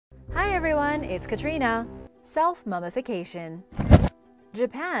Hi everyone, it's Katrina. Self-mummification.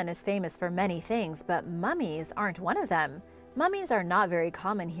 Japan is famous for many things, but mummies aren't one of them. Mummies are not very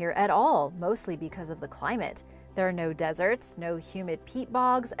common here at all, mostly because of the climate. There are no deserts, no humid peat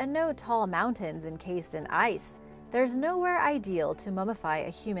bogs, and no tall mountains encased in ice. There's nowhere ideal to mummify a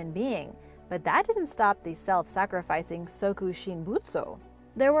human being, but that didn't stop the self-sacrificing Soku Shinbutsu.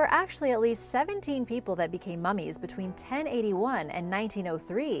 There were actually at least 17 people that became mummies between 1081 and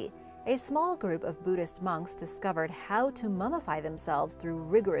 1903. A small group of Buddhist monks discovered how to mummify themselves through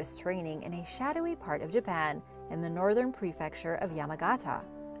rigorous training in a shadowy part of Japan in the northern prefecture of Yamagata.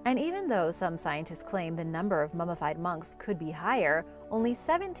 And even though some scientists claim the number of mummified monks could be higher, only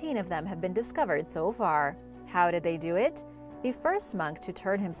 17 of them have been discovered so far. How did they do it? The first monk to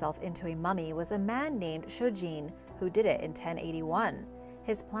turn himself into a mummy was a man named Shojin, who did it in 1081.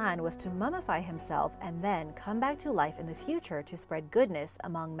 His plan was to mummify himself and then come back to life in the future to spread goodness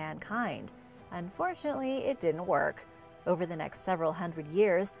among mankind. Unfortunately, it didn't work. Over the next several hundred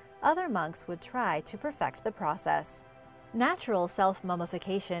years, other monks would try to perfect the process. Natural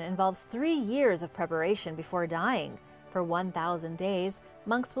self-mummification involves 3 years of preparation before dying. For 1,000 days,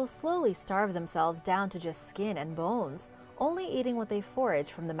 monks will slowly starve themselves down to just skin and bones, only eating what they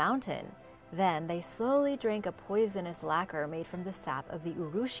forage from the mountain. Then they slowly drink a poisonous lacquer made from the sap of the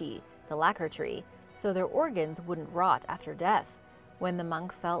urushi, the lacquer tree, so their organs wouldn't rot after death. When the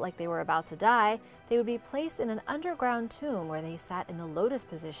monk felt like they were about to die, they would be placed in an underground tomb where they sat in the lotus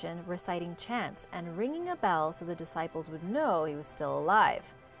position, reciting chants and ringing a bell so the disciples would know he was still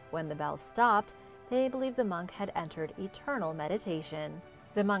alive. When the bell stopped, they believed the monk had entered eternal meditation.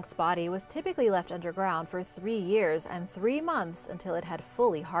 The monk's body was typically left underground for 3 years and 3 months until it had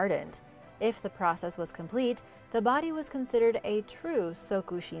fully hardened. If the process was complete, the body was considered a true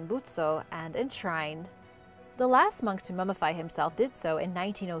Soku Shinbutsu and enshrined. The last monk to mummify himself did so in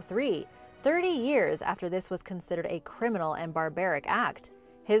 1903, 30 years after this was considered a criminal and barbaric act.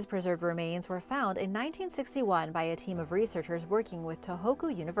 His preserved remains were found in 1961 by a team of researchers working with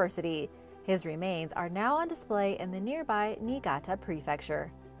Tohoku University. His remains are now on display in the nearby Niigata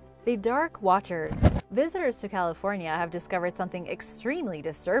Prefecture. The Dark Watchers. Visitors to California have discovered something extremely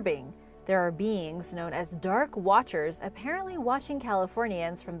disturbing. There are beings known as Dark Watchers apparently watching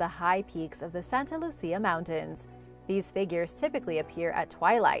Californians from the high peaks of the Santa Lucia Mountains. These figures typically appear at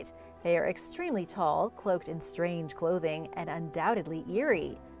twilight. They are extremely tall, cloaked in strange clothing, and undoubtedly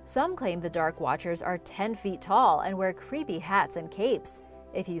eerie. Some claim the Dark Watchers are 10 feet tall and wear creepy hats and capes.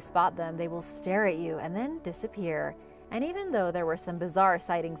 If you spot them, they will stare at you and then disappear. And even though there were some bizarre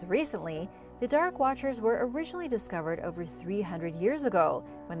sightings recently, the Dark Watchers were originally discovered over 300 years ago,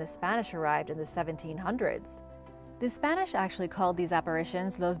 when the Spanish arrived in the 1700s. The Spanish actually called these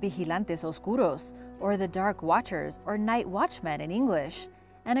apparitions Los Vigilantes Oscuros, or the Dark Watchers, or Night Watchmen in English.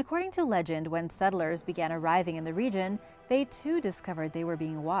 And according to legend, when settlers began arriving in the region, they too discovered they were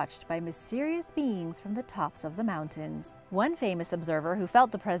being watched by mysterious beings from the tops of the mountains. One famous observer who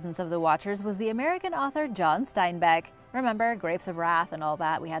felt the presence of the Watchers was the American author John Steinbeck. Remember Grapes of Wrath and all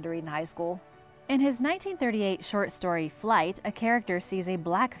that we had to read in high school? In his 1938 short story Flight, a character sees a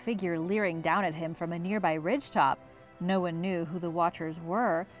black figure leering down at him from a nearby ridgetop. No one knew who the Watchers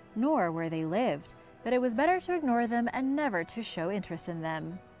were, nor where they lived, but it was better to ignore them and never to show interest in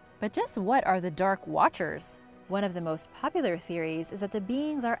them. But just what are the Dark Watchers? One of the most popular theories is that the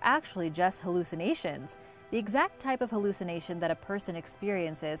beings are actually just hallucinations, the exact type of hallucination that a person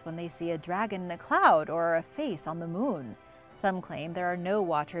experiences when they see a dragon in a cloud or a face on the moon. Some claim there are no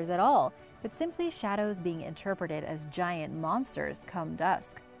Watchers at all, but simply shadows being interpreted as giant monsters come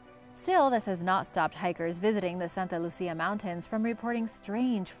dusk. Still, this has not stopped hikers visiting the Santa Lucia Mountains from reporting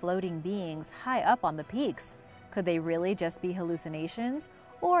strange floating beings high up on the peaks. Could they really just be hallucinations,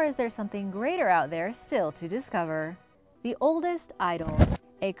 or is there something greater out there still to discover? The Oldest Idol.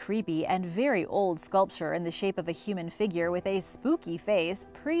 A creepy and very old sculpture in the shape of a human figure with a spooky face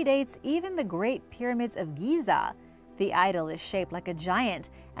predates even the Great Pyramids of Giza. The idol is shaped like a giant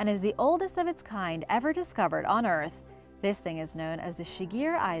and is the oldest of its kind ever discovered on Earth. This thing is known as the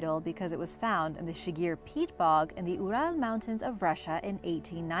Shigir idol because it was found in the Shigir peat bog in the Ural Mountains of Russia in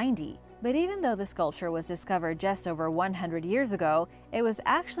 1890. But even though the sculpture was discovered just over 100 years ago, it was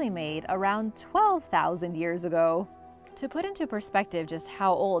actually made around 12,000 years ago. To put into perspective just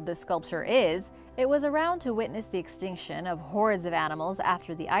how old this sculpture is, it was around to witness the extinction of hordes of animals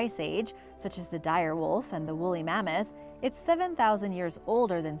after the Ice Age, such as the dire wolf and the woolly mammoth. It's 7,000 years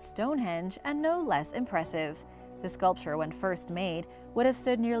older than Stonehenge and no less impressive. The sculpture, when first made, would have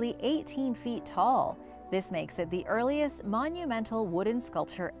stood nearly 18 feet tall. This makes it the earliest monumental wooden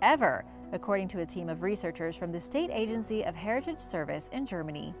sculpture ever, according to a team of researchers from the State Agency of Heritage Service in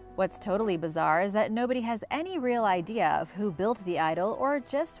Germany. What's totally bizarre is that nobody has any real idea of who built the idol or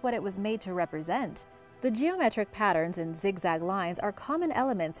just what it was made to represent. The geometric patterns and zigzag lines are common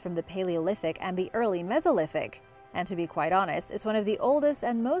elements from the Paleolithic and the early Mesolithic. And to be quite honest, it's one of the oldest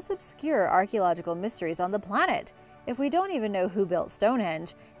and most obscure archaeological mysteries on the planet. If we don't even know who built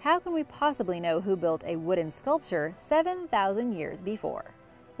Stonehenge, how can we possibly know who built a wooden sculpture 7,000 years before?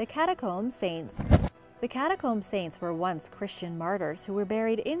 The Catacomb Saints. The Catacomb Saints were once Christian martyrs who were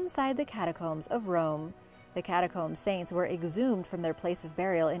buried inside the catacombs of Rome. The Catacomb Saints were exhumed from their place of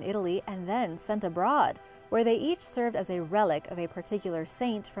burial in Italy and then sent abroad, where they each served as a relic of a particular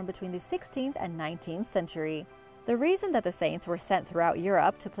saint from between the 16th and 19th century. The reason that the saints were sent throughout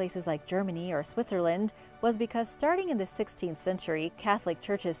Europe to places like Germany or Switzerland was because starting in the 16th century, Catholic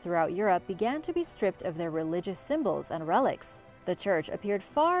churches throughout Europe began to be stripped of their religious symbols and relics. The church appeared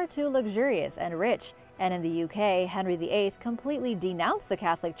far too luxurious and rich, and in the UK, Henry VIII completely denounced the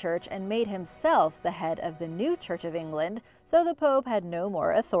Catholic Church and made himself the head of the new Church of England, so the Pope had no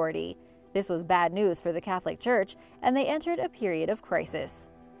more authority. This was bad news for the Catholic Church, and they entered a period of crisis.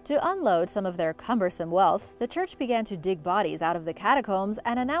 To unload some of their cumbersome wealth, the church began to dig bodies out of the catacombs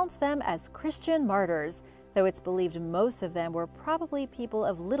and announce them as Christian martyrs, though it's believed most of them were probably people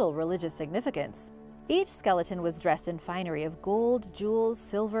of little religious significance. Each skeleton was dressed in finery of gold, jewels,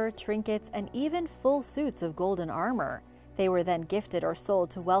 silver, trinkets, and even full suits of golden armor. They were then gifted or sold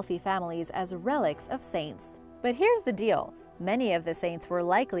to wealthy families as relics of saints. But here's the deal: many of the saints were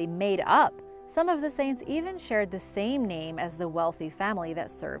likely made up. Some of the saints even shared the same name as the wealthy family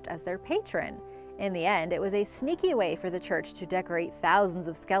that served as their patron. In the end, it was a sneaky way for the church to decorate thousands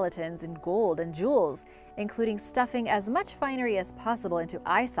of skeletons in gold and jewels, including stuffing as much finery as possible into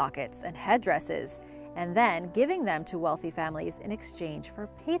eye sockets and headdresses, and then giving them to wealthy families in exchange for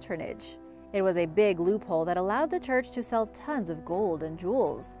patronage. It was a big loophole that allowed the church to sell tons of gold and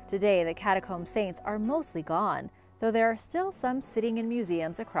jewels. Today, the catacomb saints are mostly gone, though there are still some sitting in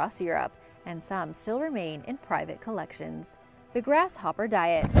museums across Europe, and some still remain in private collections. The grasshopper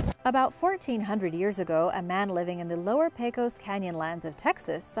diet. About 1,400 years ago, a man living in the lower Pecos Canyonlands of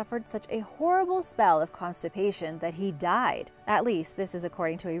Texas suffered such a horrible spell of constipation that he died. At least, this is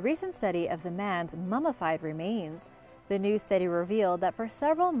according to a recent study of the man's mummified remains. The new study revealed that for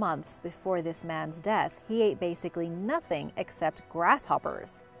several months before this man's death, he ate basically nothing except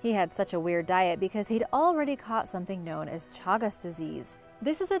grasshoppers. He had such a weird diet because he'd already caught something known as Chagas disease.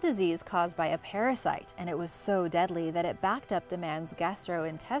 This is a disease caused by a parasite, and it was so deadly that it backed up the man's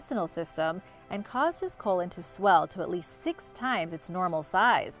gastrointestinal system and caused his colon to swell to at least 6 times its normal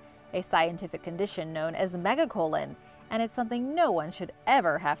size, a scientific condition known as megacolon, and it's something no one should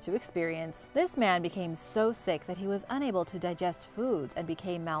ever have to experience. This man became so sick that he was unable to digest foods and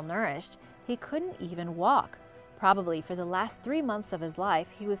became malnourished. He couldn't even walk. Probably for the last 3 months of his life,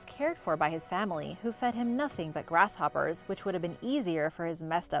 he was cared for by his family, who fed him nothing but grasshoppers, which would have been easier for his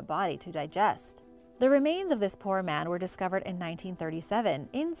messed up body to digest. The remains of this poor man were discovered in 1937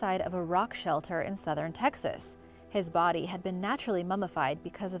 inside of a rock shelter in southern Texas. His body had been naturally mummified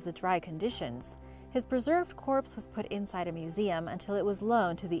because of the dry conditions. His preserved corpse was put inside a museum until it was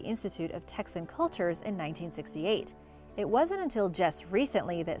loaned to the Institute of Texan Cultures in 1968. It wasn't until just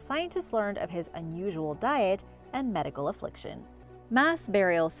recently that scientists learned of his unusual diet and medical affliction. Mass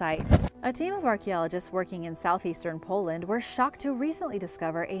burial site. A team of archaeologists working in southeastern Poland were shocked to recently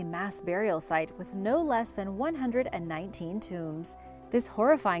discover a mass burial site with no less than 119 tombs. This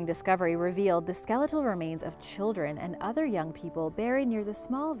horrifying discovery revealed the skeletal remains of children and other young people buried near the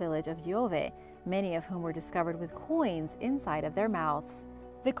small village of Jove, many of whom were discovered with coins inside of their mouths.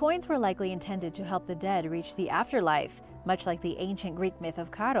 The coins were likely intended to help the dead reach the afterlife, much like the ancient Greek myth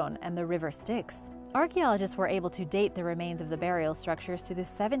of Charon and the river Styx. Archaeologists were able to date the remains of the burial structures to the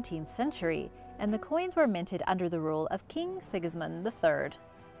 17th century, and the coins were minted under the rule of King Sigismund III.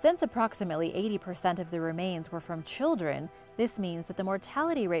 Since approximately 80% of the remains were from children, this means that the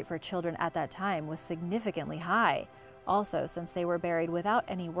mortality rate for children at that time was significantly high. Also, since they were buried without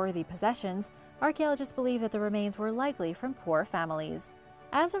any worthy possessions, archaeologists believe that the remains were likely from poor families.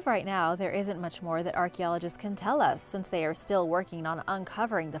 As of right now, there isn't much more that archaeologists can tell us, since they are still working on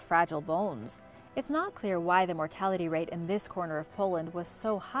uncovering the fragile bones. It's not clear why the mortality rate in this corner of Poland was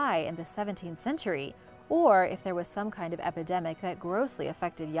so high in the 17th century, or if there was some kind of epidemic that grossly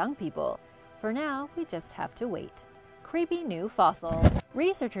affected young people. For now, we just have to wait. Creepy new fossil.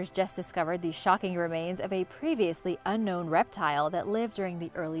 Researchers just discovered the shocking remains of a previously unknown reptile that lived during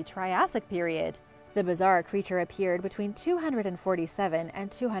the early Triassic period. The bizarre creature appeared between 247 and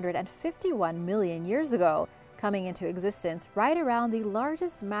 251 million years ago, coming into existence right around the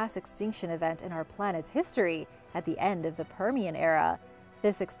largest mass extinction event in our planet's history at the end of the Permian era.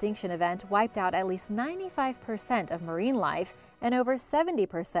 This extinction event wiped out at least 95% of marine life and over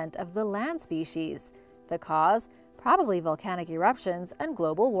 70% of the land species. The cause? Probably volcanic eruptions and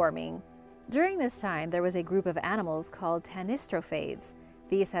global warming. During this time, there was a group of animals called tanistrophates.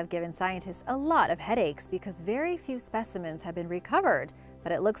 These have given scientists a lot of headaches because very few specimens have been recovered,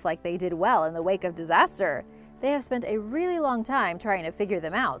 but it looks like they did well in the wake of disaster. They have spent a really long time trying to figure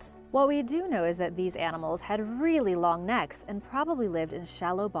them out. What we do know is that these animals had really long necks and probably lived in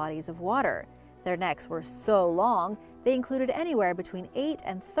shallow bodies of water. Their necks were so long, they included anywhere between 8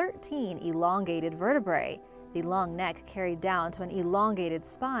 and 13 elongated vertebrae. The long neck carried down to an elongated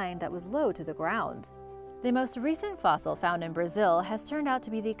spine that was low to the ground. The most recent fossil found in Brazil has turned out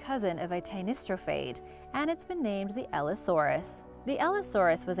to be the cousin of a tanistrophate, and it's been named the Allosaurus. The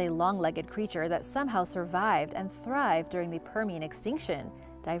Allosaurus was a long-legged creature that somehow survived and thrived during the Permian extinction,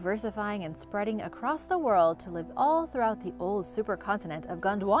 diversifying and spreading across the world to live all throughout the old supercontinent of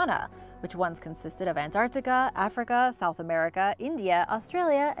Gondwana, which once consisted of Antarctica, Africa, South America, India,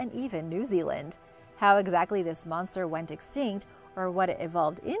 Australia, and even New Zealand. How exactly this monster went extinct, or what it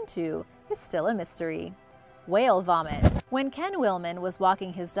evolved into, is still a mystery. Whale vomit. When Ken Willman was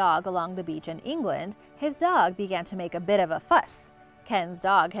walking his dog along the beach in England, his dog began to make a bit of a fuss. Ken's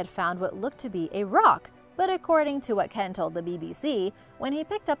dog had found what looked to be a rock, but according to what Ken told the BBC, when he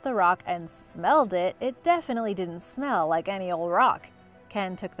picked up the rock and smelled it, it definitely didn't smell like any old rock.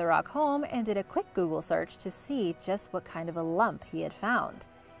 Ken took the rock home and did a quick Google search to see just what kind of a lump he had found.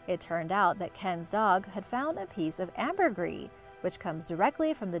 It turned out that Ken's dog had found a piece of ambergris, which comes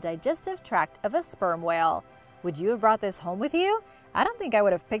directly from the digestive tract of a sperm whale. Would you have brought this home with you? I don't think I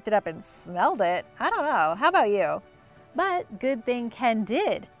would have picked it up and smelled it. I don't know. How about you? But good thing Ken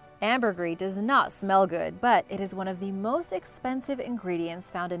did. Ambergris does not smell good, but it is one of the most expensive ingredients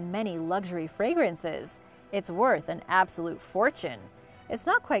found in many luxury fragrances. It's worth an absolute fortune. It's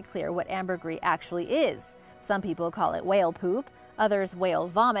not quite clear what ambergris actually is. Some people call it whale poop, others whale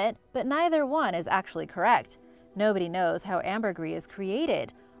vomit, but neither one is actually correct. Nobody knows how ambergris is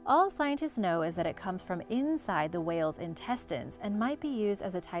created. All scientists know is that it comes from inside the whale's intestines and might be used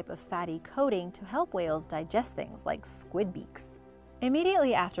as a type of fatty coating to help whales digest things like squid beaks.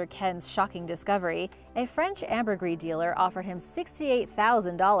 Immediately after Ken's shocking discovery, a French ambergris dealer offered him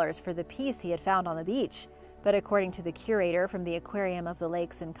 $68,000 for the piece he had found on the beach. But according to the curator from the Aquarium of the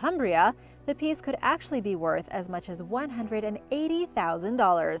Lakes in Cumbria, the piece could actually be worth as much as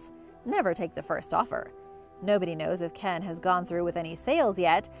 $180,000. Never take the first offer. Nobody knows if Ken has gone through with any sales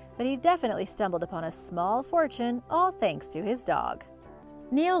yet, but he definitely stumbled upon a small fortune, all thanks to his dog.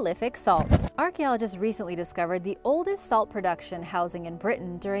 Neolithic salt. Archaeologists recently discovered the oldest salt production housing in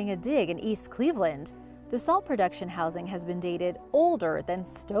Britain during a dig in East Cleveland. The salt production housing has been dated older than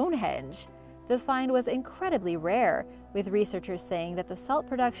Stonehenge. The find was incredibly rare, with researchers saying that the salt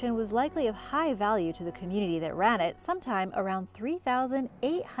production was likely of high value to the community that ran it sometime around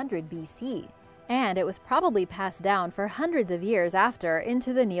 3,800 BC. And it was probably passed down for hundreds of years after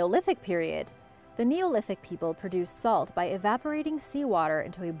into the Neolithic period. The Neolithic people produced salt by evaporating seawater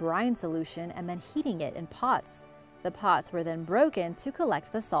into a brine solution and then heating it in pots. The pots were then broken to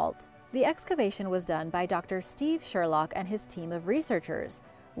collect the salt. The excavation was done by Dr. Steve Sherlock and his team of researchers.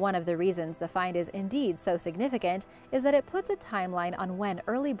 One of the reasons the find is indeed so significant is that it puts a timeline on when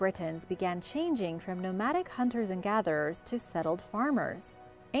early Britons began changing from nomadic hunters and gatherers to settled farmers.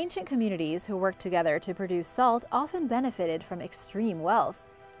 Ancient communities who worked together to produce salt often benefited from extreme wealth.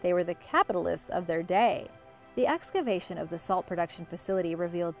 They were the capitalists of their day. The excavation of the salt production facility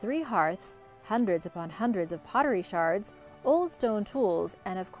revealed 3 hearths, hundreds upon hundreds of pottery shards, old stone tools,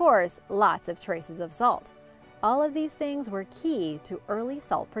 and of course, lots of traces of salt. All of these things were key to early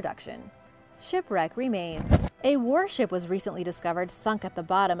salt production. Shipwreck remains. A warship was recently discovered sunk at the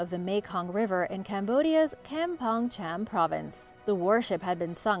bottom of the Mekong River in Cambodia's Kampong Cham province. The warship had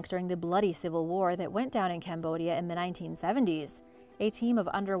been sunk during the bloody civil war that went down in Cambodia in the 1970s. A team of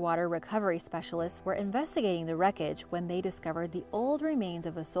underwater recovery specialists were investigating the wreckage when they discovered the old remains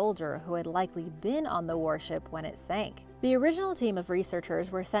of a soldier who had likely been on the warship when it sank. The original team of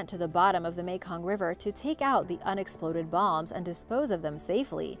researchers were sent to the bottom of the Mekong River to take out the unexploded bombs and dispose of them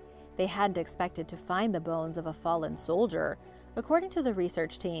safely. They hadn't expected to find the bones of a fallen soldier. According to the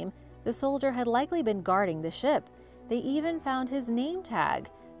research team, the soldier had likely been guarding the ship. They even found his name tag.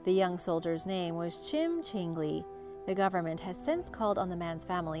 The young soldier's name was Chim Chingli. The government has since called on the man's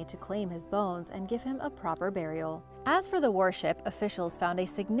family to claim his bones and give him a proper burial. As for the warship, officials found a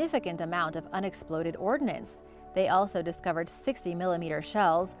significant amount of unexploded ordnance. They also discovered 60mm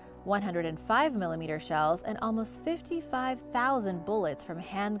shells, 105mm shells, and almost 55,000 bullets from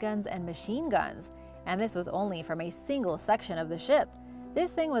handguns and machine guns. And this was only from a single section of the ship.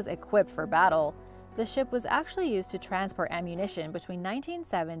 This thing was equipped for battle. The ship was actually used to transport ammunition between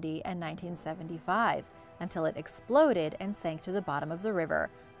 1970 and 1975, until it exploded and sank to the bottom of the river,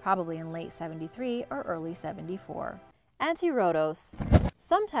 probably in late 73 or early 74. Anti-Rhodos.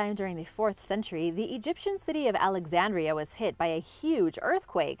 Sometime during the 4th century, the Egyptian city of Alexandria was hit by a huge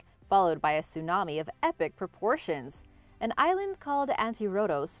earthquake, followed by a tsunami of epic proportions. An island called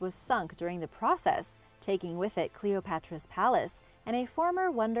Anti-Rhodos was sunk during the process, taking with it Cleopatra's palace and a former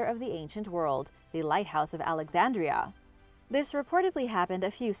wonder of the ancient world, the Lighthouse of Alexandria. This reportedly happened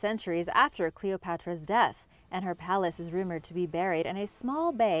a few centuries after Cleopatra's death, and her palace is rumored to be buried in a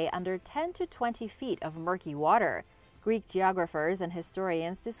small bay under 10 to 20 feet of murky water. Greek geographers and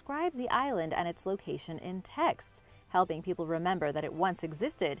historians describe the island and its location in texts, helping people remember that it once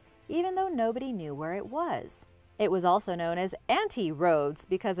existed, even though nobody knew where it was. It was also known as Anti-Rhodes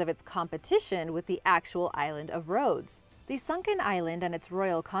because of its competition with the actual island of Rhodes. The sunken island and its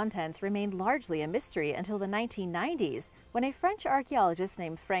royal contents remained largely a mystery until the 1990s, when a French archaeologist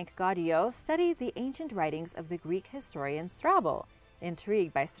named Frank Gaudiot studied the ancient writings of the Greek historian Strabo.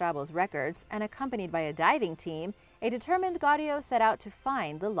 Intrigued by Strabo's records and accompanied by a diving team, a determined Gaudiot set out to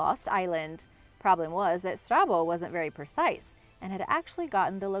find the lost island. Problem was that Strabo wasn't very precise and had actually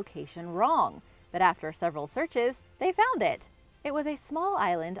gotten the location wrong, but after several searches, they found it. It was a small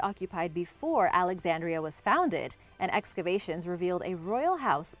island occupied before Alexandria was founded, and excavations revealed a royal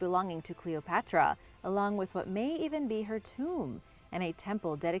house belonging to Cleopatra, along with what may even be her tomb, and a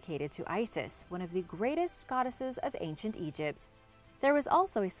temple dedicated to Isis, one of the greatest goddesses of ancient Egypt. There was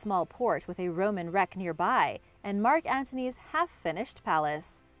also a small port with a Roman wreck nearby, and Mark Antony's half-finished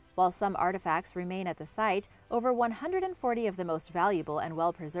palace. While some artifacts remain at the site, over 140 of the most valuable and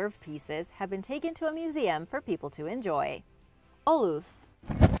well-preserved pieces have been taken to a museum for people to enjoy. Olus.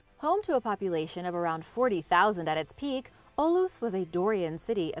 Home to a population of around 40,000 at its peak, Olus was a Dorian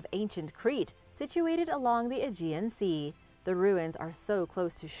city of ancient Crete, situated along the Aegean Sea. The ruins are so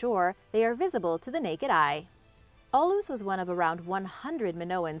close to shore, they are visible to the naked eye. Olus was one of around 100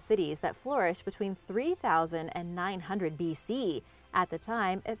 Minoan cities that flourished between 3000 and 900 BC. At the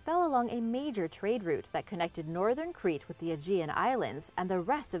time, it fell along a major trade route that connected northern Crete with the Aegean Islands and the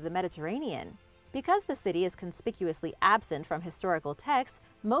rest of the Mediterranean. Because the city is conspicuously absent from historical texts,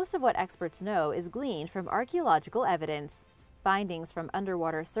 most of what experts know is gleaned from archaeological evidence. Findings from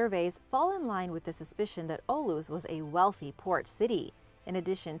underwater surveys fall in line with the suspicion that Olus was a wealthy port city. In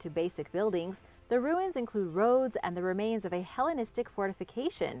addition to basic buildings, the ruins include roads and the remains of a Hellenistic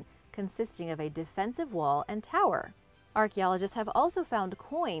fortification, consisting of a defensive wall and tower. Archaeologists have also found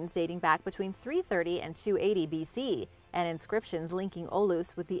coins dating back between 330 and 280 BC, and inscriptions linking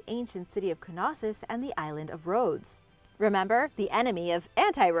Olus with the ancient city of Knossos and the island of Rhodes. Remember, the enemy of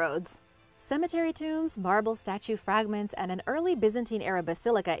Anti-Rhodes. Cemetery tombs, marble statue fragments, and an early Byzantine-era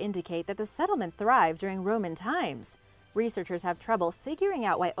basilica indicate that the settlement thrived during Roman times. Researchers have trouble figuring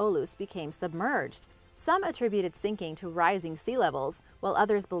out why Olus became submerged. Some attribute its sinking to rising sea levels, while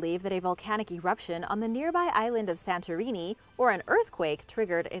others believe that a volcanic eruption on the nearby island of Santorini or an earthquake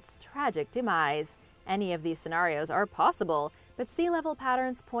triggered its tragic demise. Any of these scenarios are possible, but sea level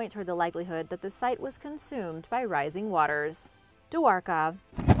patterns point toward the likelihood that the site was consumed by rising waters. Dwarka.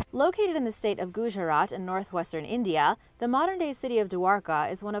 Located in the state of Gujarat in northwestern India, the modern-day city of Dwarka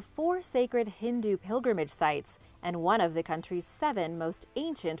is one of 4 sacred Hindu pilgrimage sites and one of the country's 7 most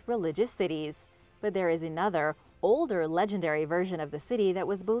ancient religious cities. But there is another, older legendary version of the city that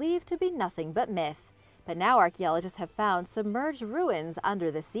was believed to be nothing but myth. But now archaeologists have found submerged ruins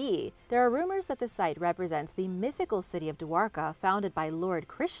under the sea. There are rumors that the site represents the mythical city of Dwarka founded by Lord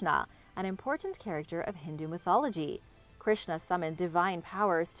Krishna, an important character of Hindu mythology. Krishna summoned divine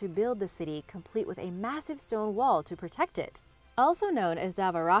powers to build the city, complete with a massive stone wall to protect it. Also known as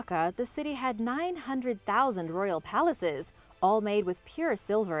Davaraka, the city had 900,000 royal palaces, all made with pure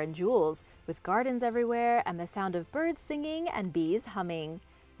silver and jewels, with gardens everywhere and the sound of birds singing and bees humming.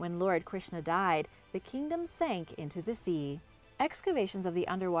 When Lord Krishna died, the kingdom sank into the sea. Excavations of the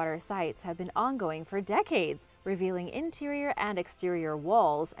underwater sites have been ongoing for decades, revealing interior and exterior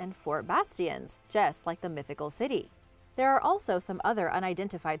walls and fort bastions, just like the mythical city. There are also some other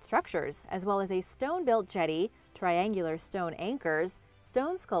unidentified structures, as well as a stone-built jetty, triangular stone anchors,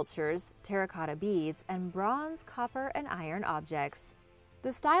 stone sculptures, terracotta beads, and bronze, copper, and iron objects.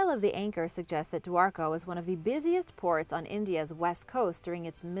 The style of the anchor suggests that Dwarka was one of the busiest ports on India's west coast during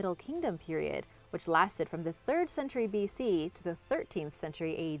its Middle Kingdom period, which lasted from the 3rd century BC to the 13th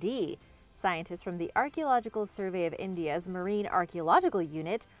century AD. Scientists from the Archaeological Survey of India's Marine Archaeological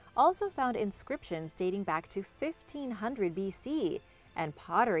Unit also found inscriptions dating back to 1500 BC and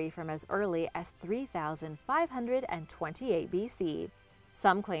pottery from as early as 3528 BC.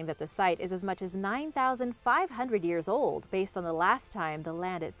 Some claim that the site is as much as 9,500 years old based on the last time the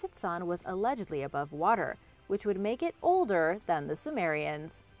land it sits on was allegedly above water, which would make it older than the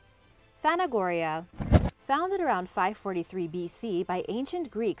Sumerians. Phanagoria. Founded around 543 BC by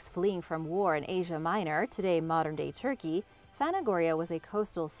ancient Greeks fleeing from war in Asia Minor, today modern-day Turkey, Phanagoria was a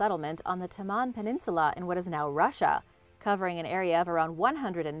coastal settlement on the Taman Peninsula in what is now Russia. Covering an area of around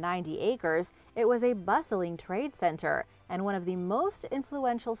 190 acres, it was a bustling trade center and one of the most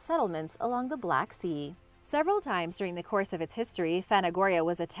influential settlements along the Black Sea. Several times during the course of its history, Phanagoria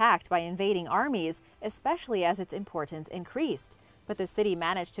was attacked by invading armies, especially as its importance increased. But the city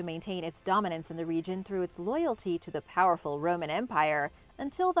managed to maintain its dominance in the region through its loyalty to the powerful Roman Empire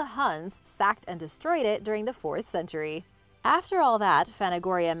until the Huns sacked and destroyed it during the 4th century. After all that,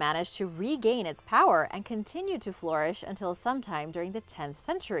 Phanagoria managed to regain its power and continued to flourish until sometime during the 10th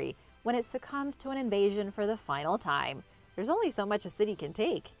century, when it succumbed to an invasion for the final time. There's only so much a city can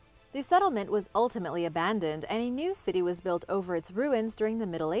take. The settlement was ultimately abandoned and a new city was built over its ruins during the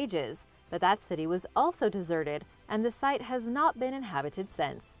Middle Ages, but that city was also deserted and the site has not been inhabited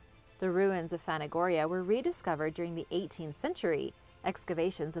since. The ruins of Phanagoria were rediscovered during the 18th century.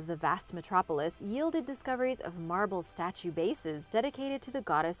 Excavations of the vast metropolis yielded discoveries of marble statue bases dedicated to the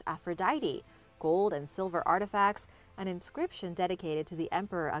goddess Aphrodite, gold and silver artifacts, an inscription dedicated to the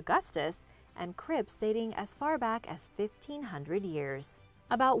Emperor Augustus, and crypts dating as far back as 1,500 years.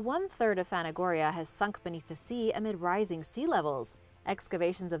 About 1/3 of Phanagoria has sunk beneath the sea amid rising sea levels.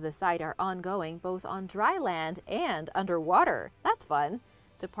 Excavations of the site are ongoing both on dry land and underwater. That's fun.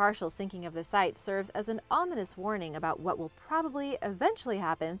 The partial sinking of the site serves as an ominous warning about what will probably eventually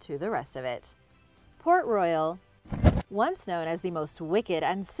happen to the rest of it. Port Royal. Once known as the most wicked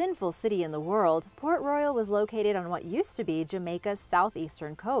and sinful city in the world, Port Royal was located on what used to be Jamaica's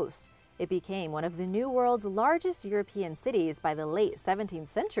southeastern coast. It became one of the New World's largest European cities by the late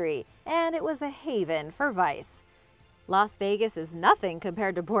 17th century, and it was a haven for vice. Las Vegas is nothing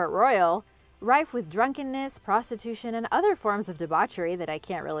compared to Port Royal. Rife with drunkenness, prostitution, and other forms of debauchery that I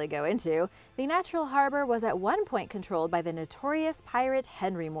can't really go into, the natural harbor was at one point controlled by the notorious pirate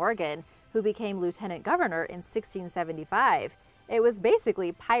Henry Morgan, who became lieutenant governor in 1675. It was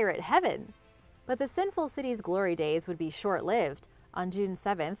basically pirate heaven. But the sinful city's glory days would be short-lived. On June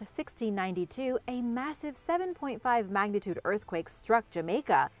 7, 1692, a massive 7.5 magnitude earthquake struck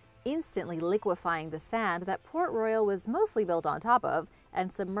Jamaica, instantly liquefying the sand that Port Royal was mostly built on top of and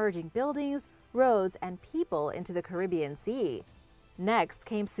submerging buildings, roads, and people into the Caribbean Sea. Next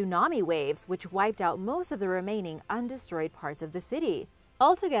came tsunami waves, which wiped out most of the remaining undestroyed parts of the city.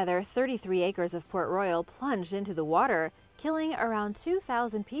 Altogether, 33 acres of Port Royal plunged into the water, killing around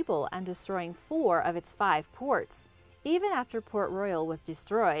 2,000 people and destroying 4 of its 5 ports. Even after Port Royal was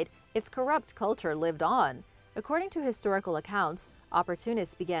destroyed, its corrupt culture lived on. According to historical accounts,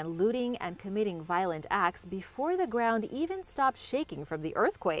 opportunists began looting and committing violent acts before the ground even stopped shaking from the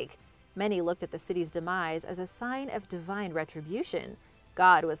earthquake. Many looked at the city's demise as a sign of divine retribution.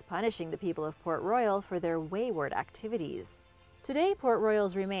 God was punishing the people of Port Royal for their wayward activities. Today, Port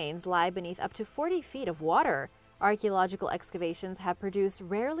Royal's remains lie beneath up to 40 feet of water. Archaeological excavations have produced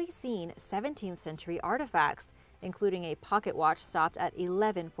rarely seen 17th century artifacts, including a pocket watch stopped at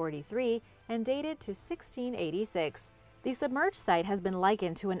 1143 and dated to 1686. The submerged site has been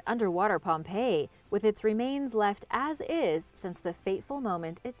likened to an underwater Pompeii, with its remains left as is since the fateful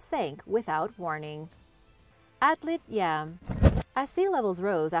moment it sank without warning. Atlit Yam. As sea levels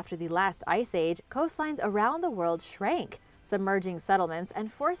rose after the last ice age, coastlines around the world shrank, submerging settlements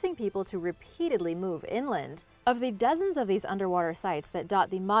and forcing people to repeatedly move inland. Of the dozens of these underwater sites that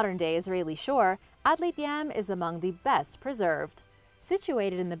dot the modern-day Israeli shore, Atlit Yam is among the best preserved.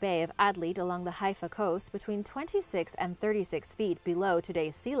 Situated in the Bay of Atlit along the Haifa coast between 26 and 36 feet below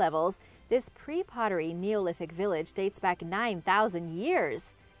today's sea levels, this pre-pottery Neolithic village dates back 9,000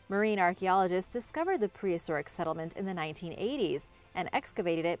 years. Marine archaeologists discovered the prehistoric settlement in the 1980s and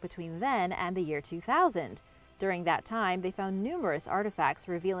excavated it between then and the year 2000. During that time, they found numerous artifacts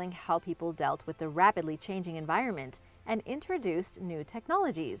revealing how people dealt with the rapidly changing environment and introduced new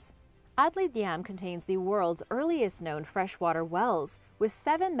technologies. Atlit Yam contains the world's earliest known freshwater wells, with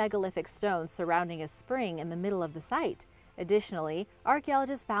 7 megalithic stones surrounding a spring in the middle of the site. Additionally,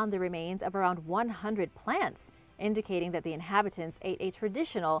 archaeologists found the remains of around 100 plants, indicating that the inhabitants ate a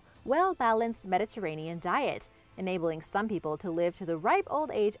traditional, well-balanced Mediterranean diet, enabling some people to live to the ripe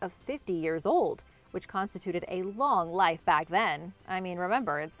old age of 50 years old, which constituted a long life back then. I mean,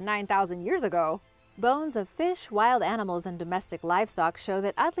 remember, it's 9,000 years ago. Bones of fish, wild animals, and domestic livestock show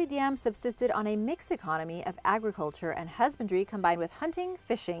that Atlidiam subsisted on a mixed economy of agriculture and husbandry combined with hunting,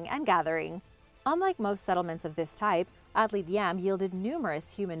 fishing, and gathering. Unlike most settlements of this type, Atlidiam yielded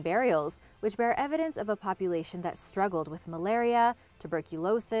numerous human burials, which bear evidence of a population that struggled with malaria,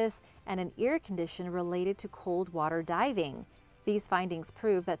 tuberculosis, and an ear condition related to cold water diving. These findings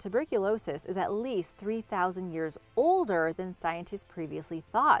prove that tuberculosis is at least 3,000 years older than scientists previously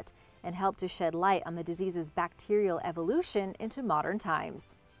thought, and help to shed light on the disease's bacterial evolution into modern times.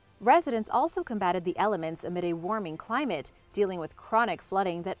 Residents also combated the elements amid a warming climate, dealing with chronic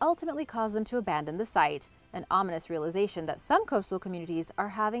flooding that ultimately caused them to abandon the site, an ominous realization that some coastal communities are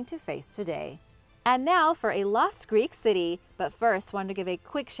having to face today. And now for a lost Greek city, but first wanted to give a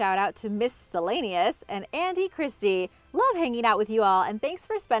quick shout out to Miscellaneous and Andy Christie. Love hanging out with you all, and thanks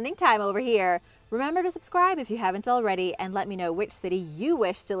for spending time over here. Remember to subscribe if you haven't already, and let me know which city you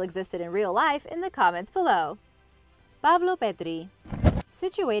wish still existed in real life in the comments below. Pavlopetri.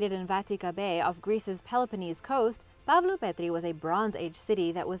 Situated in Vatica Bay off Greece's Peloponnese coast, Pavlopetri was a Bronze Age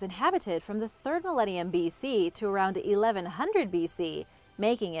city that was inhabited from the 3rd millennium BC to around 1100 BC,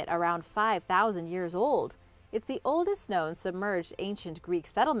 making it around 5,000 years old. It's the oldest known submerged ancient Greek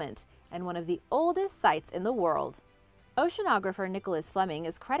settlement and one of the oldest sites in the world. Oceanographer Nicholas Fleming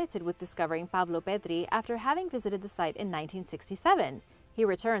is credited with discovering Pavlopetri after having visited the site in 1967. He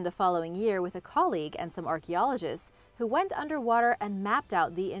returned the following year with a colleague and some archaeologists who went underwater and mapped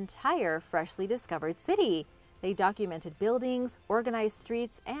out the entire freshly discovered city. They documented buildings, organized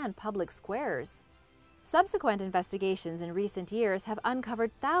streets, and public squares. Subsequent investigations in recent years have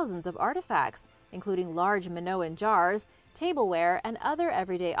uncovered thousands of artifacts, including large Minoan jars, tableware, and other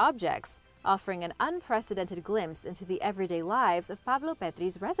everyday objects, offering an unprecedented glimpse into the everyday lives of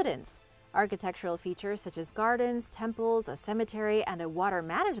Pavlopetri's residents. Architectural features such as gardens, temples, a cemetery, and a water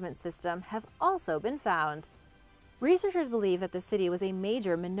management system have also been found. Researchers believe that the city was a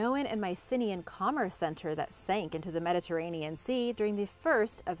major Minoan and Mycenaean commerce center that sank into the Mediterranean Sea during the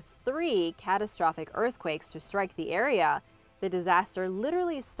first of 3 catastrophic earthquakes to strike the area. The disaster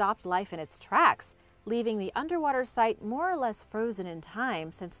literally stopped life in its tracks, leaving the underwater site more or less frozen in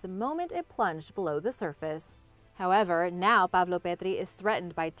time since the moment it plunged below the surface. However, now Pavlopetri is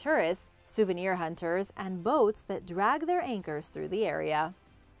threatened by tourists, souvenir hunters, and boats that drag their anchors through the area.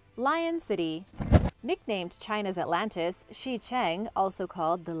 Lion City. Nicknamed China's Atlantis, Xicheng, also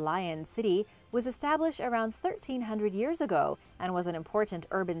called the Lion City, was established around 1,300 years ago and was an important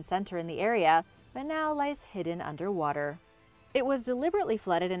urban center in the area, but now lies hidden underwater. It was deliberately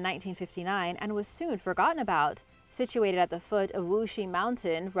flooded in 1959 and was soon forgotten about. Situated at the foot of Wuxi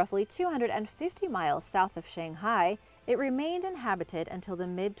Mountain, roughly 250 miles south of Shanghai, it remained inhabited until the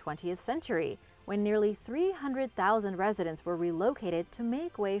mid-20th century, when nearly 300,000 residents were relocated to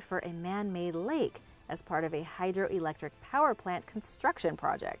make way for a man-made lake as part of a hydroelectric power plant construction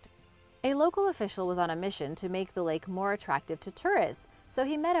project. A local official was on a mission to make the lake more attractive to tourists, so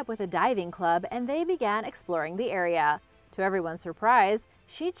he met up with a diving club and they began exploring the area. To everyone's surprise,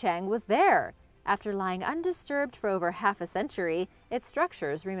 Xicheng was there. After lying undisturbed for over half a century, its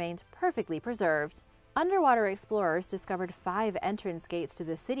structures remained perfectly preserved. Underwater explorers discovered 5 entrance gates to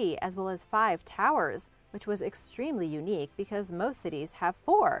the city as well as 5 towers, which was extremely unique because most cities have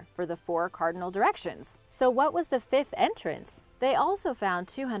 4 for the 4 cardinal directions. So what was the 5th entrance? They also found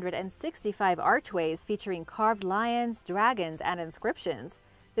 265 archways featuring carved lions, dragons, and inscriptions.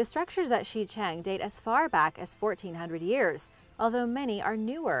 The structures at Xicheng date as far back as 1,400 years, although many are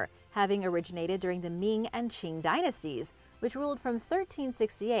newer, having originated during the Ming and Qing dynasties, which ruled from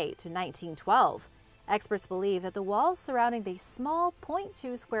 1368 to 1912. Experts believe that the walls surrounding the small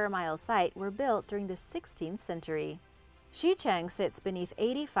 0.2 square mile site were built during the 16th century. Xicheng sits beneath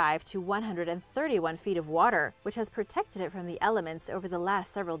 85 to 131 feet of water, which has protected it from the elements over the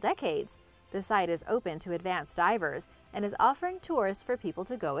last several decades. The site is open to advanced divers and is offering tours for people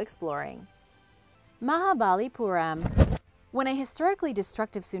to go exploring. Mahabalipuram. When a historically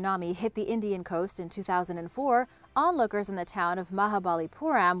destructive tsunami hit the Indian coast in 2004, onlookers in the town of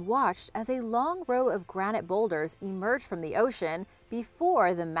Mahabalipuram watched as a long row of granite boulders emerged from the ocean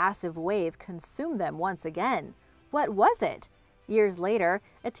before the massive wave consumed them once again. What was it? Years later,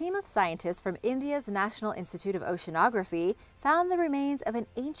 a team of scientists from India's National Institute of Oceanography found the remains of an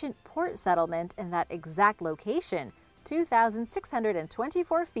ancient port settlement in that exact location,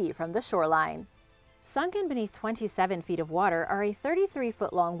 2,624 feet from the shoreline. Sunken beneath 27 feet of water are a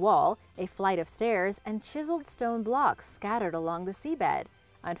 33-foot-long wall, a flight of stairs, and chiseled stone blocks scattered along the seabed.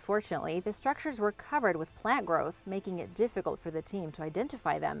 Unfortunately, the structures were covered with plant growth, making it difficult for the team to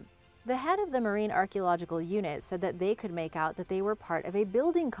identify them. The head of the Marine Archaeological Unit said that they could make out that they were part of a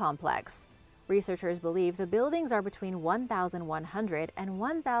building complex. Researchers believe the buildings are between 1,100 and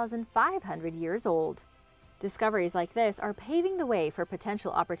 1,500 years old. Discoveries like this are paving the way for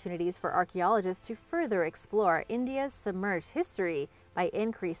potential opportunities for archaeologists to further explore India's submerged history by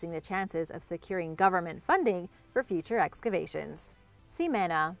increasing the chances of securing government funding for future excavations.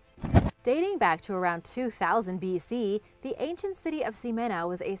 Simena. Dating back to around 2000 BC, the ancient city of Simena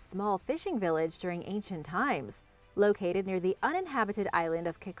was a small fishing village during ancient times. Located near the uninhabited island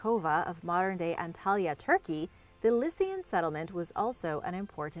of Kekova of modern-day Antalya, Turkey, the Lycian settlement was also an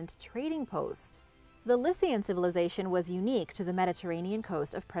important trading post. The Lycian civilization was unique to the Mediterranean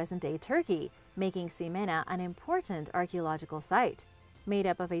coast of present-day Turkey, making Simena an important archaeological site. Made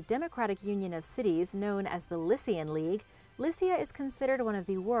up of a democratic union of cities known as the Lycian League, Lycia is considered one of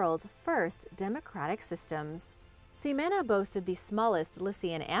the world's first democratic systems. Simena boasted the smallest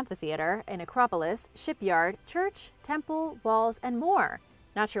Lycian amphitheater, an acropolis, shipyard, church, temple, walls, and more.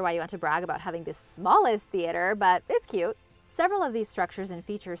 Not sure why you want to brag about having the smallest theater, but it's cute. Several of these structures and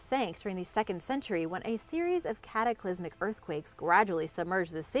features sank during the 2nd century when a series of cataclysmic earthquakes gradually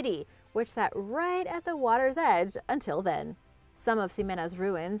submerged the city, which sat right at the water's edge until then. Some of Simena's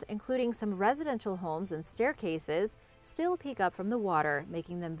ruins, including some residential homes and staircases, still peek up from the water,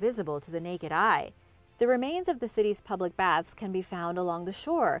 making them visible to the naked eye. The remains of the city's public baths can be found along the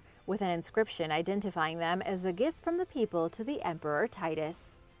shore, with an inscription identifying them as a gift from the people to the Emperor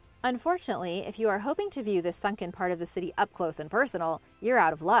Titus. Unfortunately, if you are hoping to view this sunken part of the city up close and personal, you're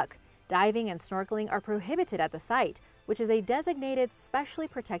out of luck. Diving and snorkeling are prohibited at the site, which is a designated specially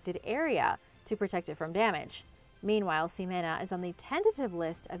protected area to protect it from damage. Meanwhile, Simena is on the tentative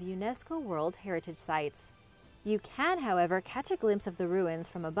list of UNESCO World Heritage Sites. You can, however, catch a glimpse of the ruins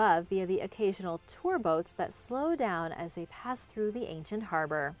from above via the occasional tour boats that slow down as they pass through the ancient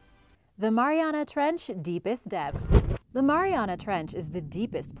harbor. The Mariana Trench deepest depths. The Mariana Trench is the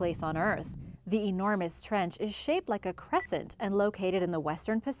deepest place on Earth. The enormous trench is shaped like a crescent and located in the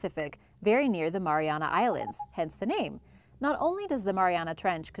western Pacific, very near the Mariana Islands, hence the name. Not only does the Mariana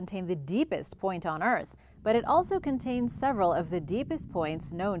Trench contain the deepest point on Earth, but it also contains several of the deepest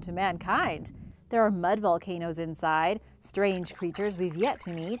points known to mankind. There are mud volcanoes inside, strange creatures we've yet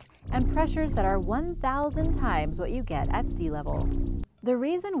to meet, and pressures that are 1,000 times what you get at sea level. The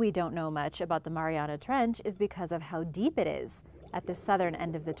reason we don't know much about the Mariana Trench is because of how deep it is. At the southern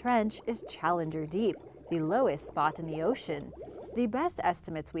end of the trench is Challenger Deep, the lowest spot in the ocean. The best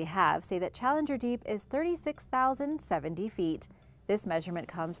estimates we have say that Challenger Deep is 36,070 feet. This measurement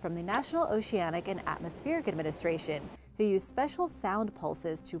comes from the National Oceanic and Atmospheric Administration, who use special sound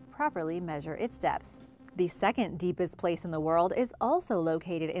pulses to properly measure its depth. The second deepest place in the world is also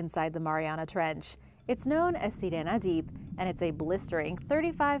located inside the Mariana Trench. It's known as Sirena Deep, and it's a blistering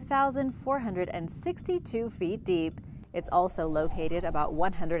 35,462 feet deep. It's also located about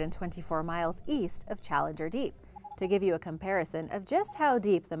 124 miles east of Challenger Deep. To give you a comparison of just how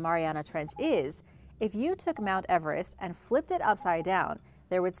deep the Mariana Trench is, if you took Mount Everest and flipped it upside down,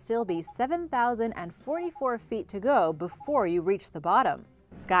 there would still be 7,044 feet to go before you reach the bottom.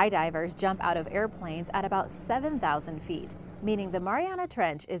 Skydivers jump out of airplanes at about 7,000 feet, meaning the Mariana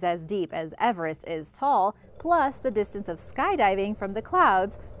Trench is as deep as Everest is tall, plus the distance of skydiving from the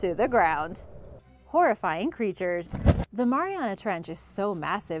clouds to the ground. Horrifying creatures. The Mariana Trench is so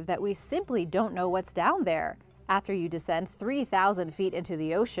massive that we simply don't know what's down there. After you descend 3,000 feet into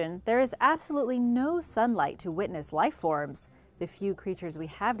the ocean, there is absolutely no sunlight to witness life forms. The few creatures we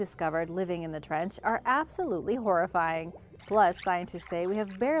have discovered living in the trench are absolutely horrifying. Plus, scientists say we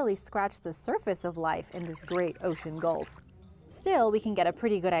have barely scratched the surface of life in this great ocean gulf. Still, we can get a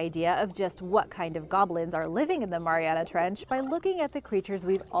pretty good idea of just what kind of goblins are living in the Mariana Trench by looking at the creatures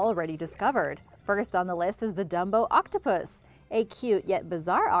we've already discovered. First on the list is the Dumbo octopus, a cute yet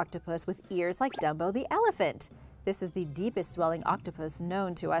bizarre octopus with ears like Dumbo the elephant. This is the deepest dwelling octopus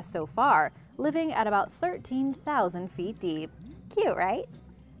known to us so far, living at about 13,000 feet deep. Cute, right?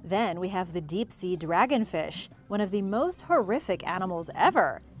 Then we have the deep-sea dragonfish, one of the most horrific animals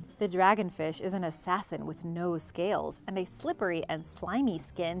ever. The dragonfish is an assassin with no scales and a slippery and slimy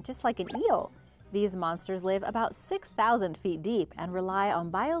skin just like an eel. These monsters live about 6,000 feet deep and rely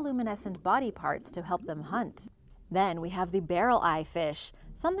on bioluminescent body parts to help them hunt. Then we have the barrel eye fish,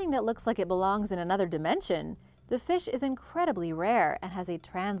 something that looks like it belongs in another dimension. The fish is incredibly rare and has a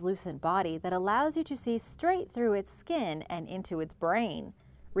translucent body that allows you to see straight through its skin and into its brain.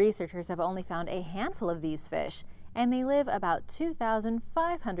 Researchers have only found a handful of these fish, and they live about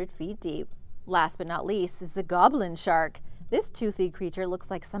 2,500 feet deep. Last but not least is the goblin shark. This toothy creature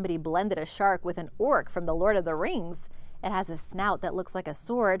looks like somebody blended a shark with an orc from the Lord of the Rings. It has a snout that looks like a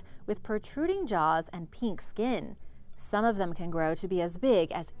sword with protruding jaws and pink skin. Some of them can grow to be as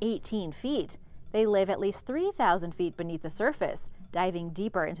big as 18 feet. They live at least 3,000 feet beneath the surface, diving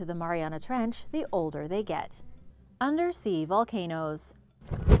deeper into the Mariana Trench the older they get. Undersea volcanoes.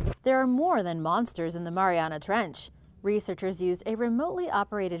 There are more than monsters in the Mariana Trench. Researchers used a remotely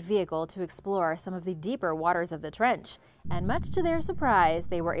operated vehicle to explore some of the deeper waters of the trench, and much to their surprise,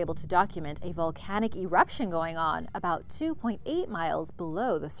 they were able to document a volcanic eruption going on about 2.8 miles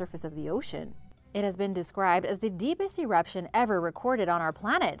below the surface of the ocean. It has been described as the deepest eruption ever recorded on our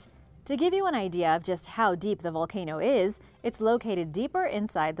planet. To give you an idea of just how deep the volcano is, it's located deeper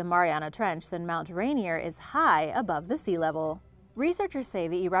inside the Mariana Trench than Mount Rainier is high above the sea level. Researchers say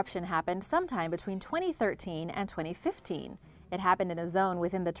the eruption happened sometime between 2013 and 2015. It happened in a zone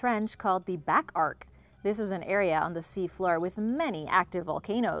within the trench called the back arc. This is an area on the seafloor with many active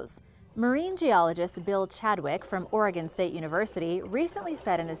volcanoes. Marine geologist Bill Chadwick from Oregon State University recently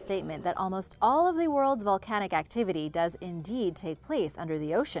said in a statement that almost all of the world's volcanic activity does indeed take place under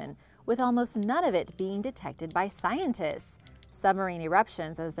the ocean, with almost none of it being detected by scientists. Submarine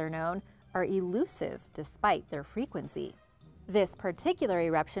eruptions, as they're known, are elusive despite their frequency. This particular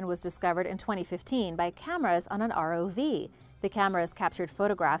eruption was discovered in 2015 by cameras on an ROV. The cameras captured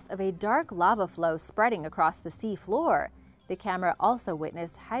photographs of a dark lava flow spreading across the sea floor. The camera also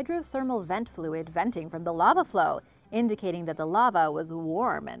witnessed hydrothermal vent fluid venting from the lava flow, indicating that the lava was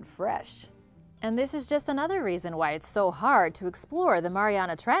warm and fresh. And this is just another reason why it's so hard to explore the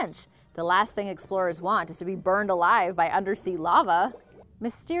Mariana Trench. The last thing explorers want is to be burned alive by undersea lava.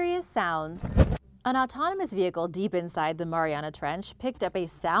 Mysterious sounds. An autonomous vehicle deep inside the Mariana Trench picked up a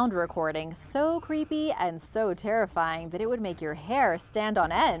sound recording so creepy and so terrifying that it would make your hair stand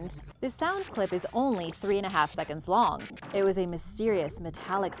on end. The sound clip is only 3.5 seconds long. It was a mysterious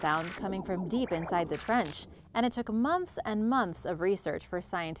metallic sound coming from deep inside the trench, and it took months and months of research for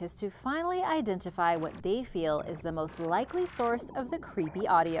scientists to finally identify what they feel is the most likely source of the creepy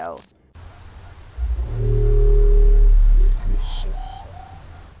audio.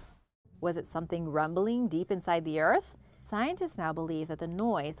 Was it something rumbling deep inside the earth? Scientists now believe that the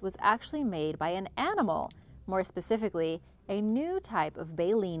noise was actually made by an animal, more specifically, a new type of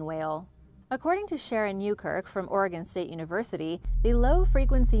baleen whale. According to Sharon Newkirk from Oregon State University, the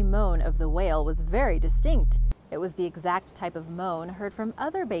low-frequency moan of the whale was very distinct. It was the exact type of moan heard from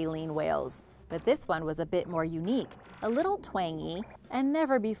other baleen whales, but this one was a bit more unique, a little twangy, and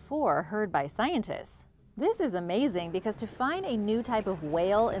never before heard by scientists. This is amazing because to find a new type of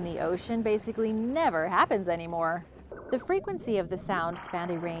whale in the ocean basically never happens anymore. The frequency of the sound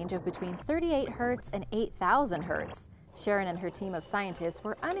spanned a range of between 38 Hz and 8,000 Hz. Sharon and her team of scientists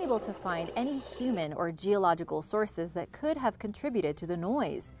were unable to find any human or geological sources that could have contributed to the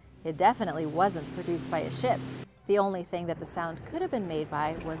noise. It definitely wasn't produced by a ship. The only thing that the sound could have been made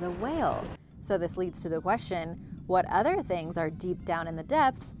by was a whale. So this leads to the question, what other things are deep down in the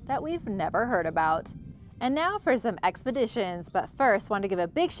depths that we've never heard about? And now for some expeditions, but first want to give a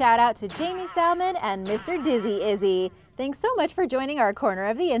big shout out to Jamie Salmon and Mr. Dizzy Izzy. Thanks so much for joining our corner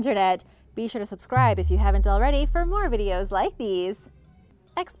of the internet. Be sure to subscribe if you haven't already for more videos like these.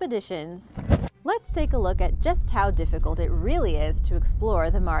 Expeditions. Let's take a look at just how difficult it really is to explore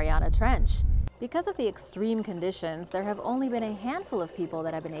the Mariana Trench. Because of the extreme conditions, there have only been a handful of people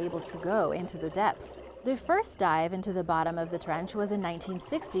that have been able to go into the depths. The first dive into the bottom of the trench was in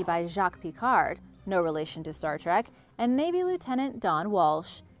 1960 by Jacques Piccard, no relation to Star Trek, and Navy Lieutenant Don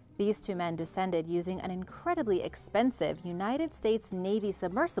Walsh. These two men descended using an incredibly expensive United States Navy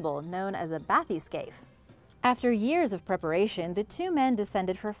submersible known as a bathyscaphe. After years of preparation, the two men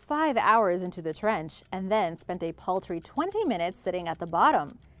descended for 5 hours into the trench and then spent a paltry 20 minutes sitting at the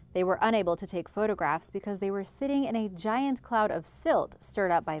bottom. They were unable to take photographs because they were sitting in a giant cloud of silt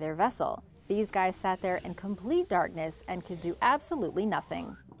stirred up by their vessel. These guys sat there in complete darkness and could do absolutely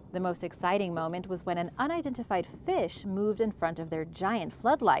nothing. The most exciting moment was when an unidentified fish moved in front of their giant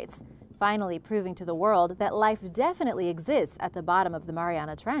floodlights, finally proving to the world that life definitely exists at the bottom of the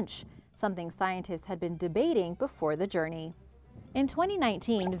Mariana Trench, something scientists had been debating before the journey. In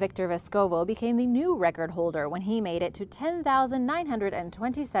 2019, Victor Vescovo became the new record holder when he made it to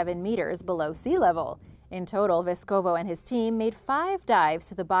 10,927 meters below sea level. In total, Vescovo and his team made 5 dives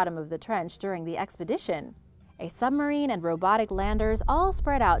to the bottom of the trench during the expedition. A submarine and robotic landers all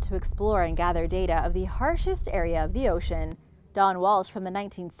spread out to explore and gather data of the harshest area of the ocean. Don Walsh from the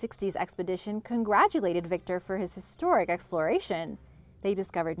 1960s expedition congratulated Victor for his historic exploration. They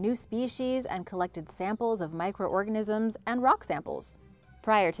discovered new species and collected samples of microorganisms and rock samples.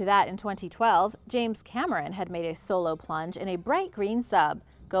 Prior to that, in 2012, James Cameron had made a solo plunge in a bright green sub,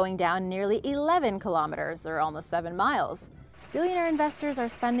 going down nearly 11 kilometers, or almost 7 miles. Billionaire investors are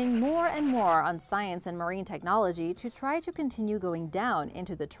spending more and more on science and marine technology to try to continue going down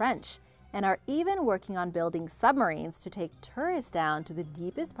into the trench, and are even working on building submarines to take tourists down to the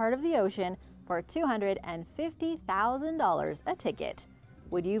deepest part of the ocean for $250,000 a ticket.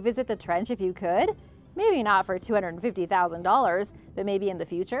 Would you visit the trench if you could? Maybe not for $250,000, but maybe in the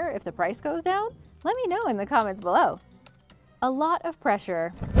future if the price goes down? Let me know in the comments below. A lot of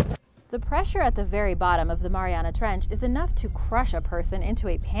pressure. The pressure at the very bottom of the Mariana Trench is enough to crush a person into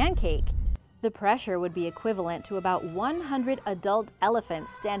a pancake. The pressure would be equivalent to about 100 adult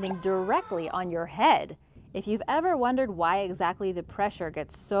elephants standing directly on your head. If you've ever wondered why exactly the pressure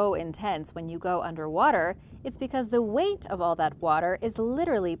gets so intense when you go underwater, it's because the weight of all that water is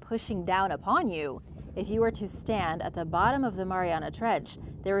literally pushing down upon you. If you were to stand at the bottom of the Mariana Trench,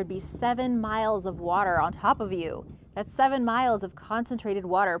 there would be 7 miles of water on top of you. That's 7 miles of concentrated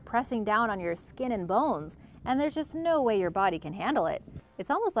water pressing down on your skin and bones, and there's just no way your body can handle it. It's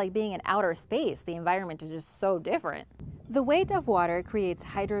almost like being in outer space. The environment is just so different. The weight of water creates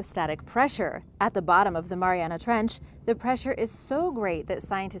hydrostatic pressure. At the bottom of the Mariana Trench, the pressure is so great that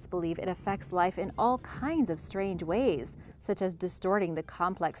scientists believe it affects life in all kinds of strange ways, such as distorting the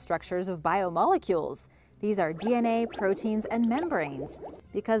complex structures of biomolecules. These are DNA, proteins, and membranes.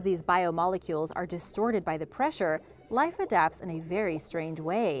 Because these biomolecules are distorted by the pressure, life adapts in a very strange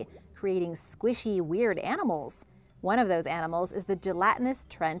way, creating squishy, weird animals. One of those animals is the gelatinous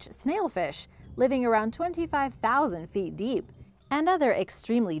trench snailfish, living around 25,000 feet deep, and other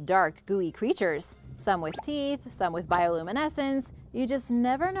extremely dark, gooey creatures, some with teeth, some with bioluminescence. You just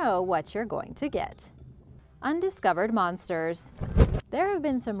never know what you're going to get. Undiscovered monsters. There have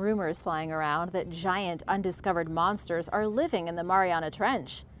been some rumors flying around that giant undiscovered monsters are living in the Mariana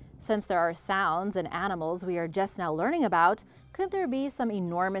Trench. Since there are sounds and animals we are just now learning about, could there be some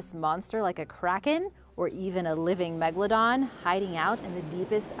enormous monster like a kraken or even a living megalodon hiding out in the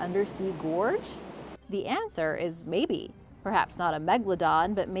deepest undersea gorge? The answer is maybe. Perhaps not a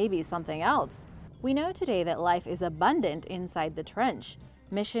megalodon, but maybe something else. We know today that life is abundant inside the trench.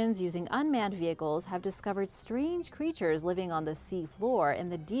 Missions using unmanned vehicles have discovered strange creatures living on the sea floor in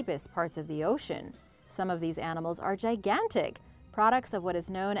the deepest parts of the ocean. Some of these animals are gigantic, products of what is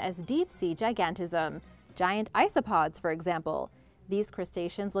known as deep-sea gigantism. Giant isopods, for example. These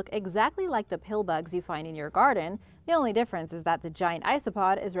crustaceans look exactly like the pill bugs you find in your garden. The only difference is that the giant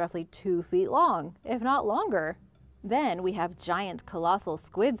isopod is roughly 2 feet long, if not longer. Then we have giant colossal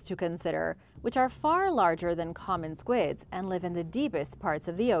squids to consider, which are far larger than common squids and live in the deepest parts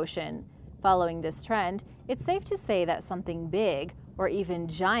of the ocean. Following this trend, it's safe to say that something big, or even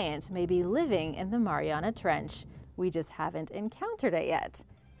giant, may be living in the Mariana Trench. We just haven't encountered it yet.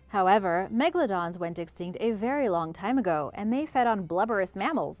 However, megalodons went extinct a very long time ago, and they fed on blubberous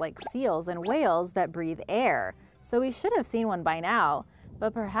mammals like seals and whales that breathe air. So we should have seen one by now.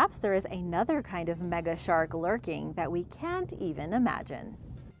 But perhaps there is another kind of mega shark lurking that we can't even imagine.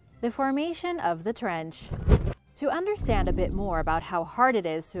 The formation of the trench. To understand a bit more about how hard it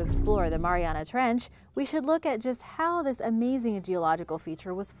is to explore the Mariana Trench, we should look at just how this amazing geological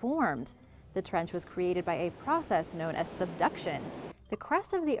feature was formed. The trench was created by a process known as subduction. The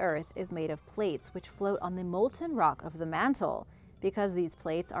crust of the Earth is made of plates which float on the molten rock of the mantle. Because these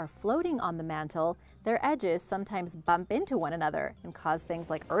plates are floating on the mantle, their edges sometimes bump into one another and cause things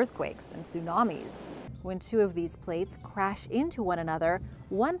like earthquakes and tsunamis. When 2 of these plates crash into one another,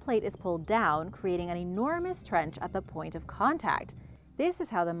 one plate is pulled down, creating an enormous trench at the point of contact. This is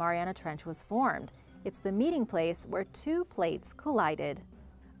how the Mariana Trench was formed. It's the meeting place where 2 plates collided.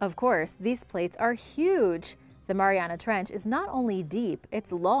 Of course, these plates are huge. The Mariana Trench is not only deep,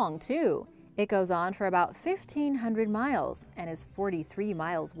 it's long too. It goes on for about 1,500 miles and is 43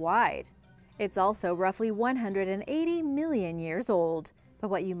 miles wide. It's also roughly 180 million years old. But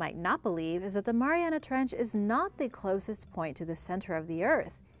what you might not believe is that the Mariana Trench is not the closest point to the center of the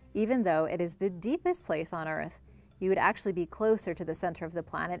Earth, even though it is the deepest place on Earth. You would actually be closer to the center of the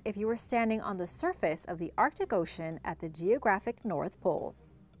planet if you were standing on the surface of the Arctic Ocean at the geographic North Pole.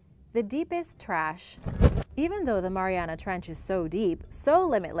 The deepest trash. Even though the Mariana Trench is so deep, so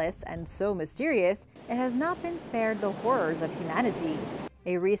limitless, and so mysterious, it has not been spared the horrors of humanity.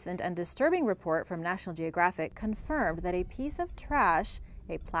 A recent and disturbing report from National Geographic confirmed that a piece of trash,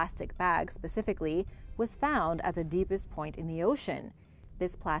 a plastic bag specifically, was found at the deepest point in the ocean.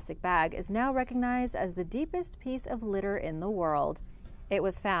 This plastic bag is now recognized as the deepest piece of litter in the world. It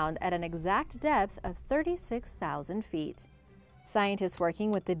was found at an exact depth of 36,000 feet. Scientists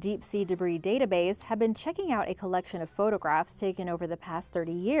working with the Deep Sea Debris Database have been checking out a collection of photographs taken over the past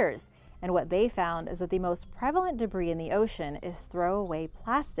 30 years, and what they found is that the most prevalent debris in the ocean is throwaway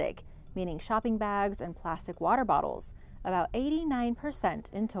plastic, meaning shopping bags and plastic water bottles. about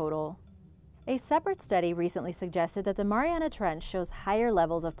 89% in total. A separate study recently suggested that the Mariana Trench shows higher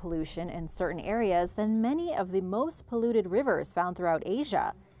levels of pollution in certain areas than many of the most polluted rivers found throughout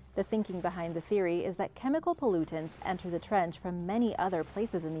Asia. The thinking behind the theory is that chemical pollutants enter the trench from many other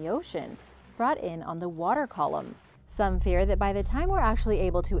places in the ocean, brought in on the water column. Some fear that by the time we're actually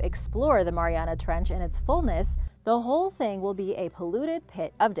able to explore the Mariana Trench in its fullness, the whole thing will be a polluted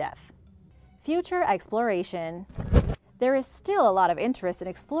pit of death. Future exploration. There is still a lot of interest in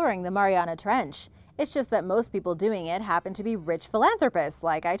exploring the Mariana Trench. It's just that most people doing it happen to be rich philanthropists,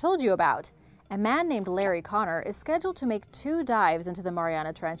 like I told you about. A man named Larry Connor is scheduled to make 2 dives into the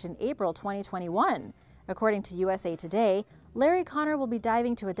Mariana Trench in April 2021. According to USA Today, Larry Connor will be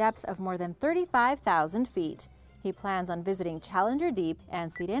diving to a depth of more than 35,000 feet. He plans on visiting Challenger Deep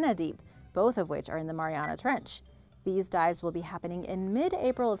and Sirena Deep, both of which are in the Mariana Trench. These dives will be happening in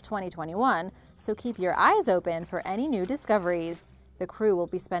mid-April of 2021, so keep your eyes open for any new discoveries. The crew will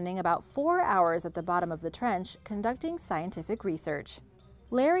be spending about 4 hours at the bottom of the trench conducting scientific research.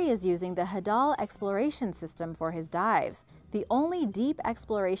 Larry is using the Hadal exploration system for his dives, the only deep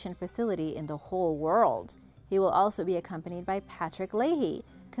exploration facility in the whole world. He will also be accompanied by Patrick Leahy,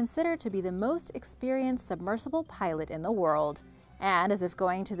 considered to be the most experienced submersible pilot in the world. And as if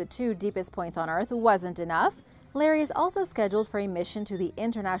going to the 2 deepest points on Earth wasn't enough, Larry is also scheduled for a mission to the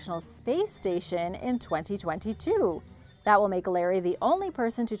International Space Station in 2022. That will make Larry the only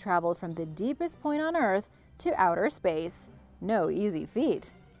person to travel from the deepest point on Earth to outer space. No easy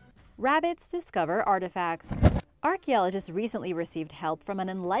feat. Rabbits discover artifacts. Archaeologists recently received help from an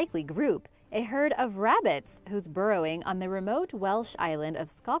unlikely group, a herd of rabbits whose burrowing on the remote Welsh island of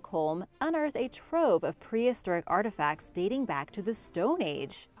Stockholm unearthed a trove of prehistoric artifacts dating back to the Stone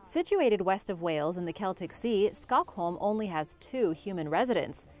Age. Situated west of Wales in the Celtic Sea, Stockholm only has 2 human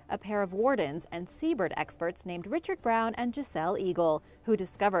residents, a pair of wardens and seabird experts named Richard Brown and Giselle Eagle, who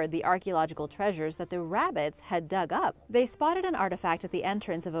discovered the archaeological treasures that the rabbits had dug up. They spotted an artifact at the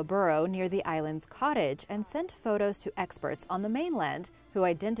entrance of a burrow near the island's cottage and sent photos to experts on the mainland, who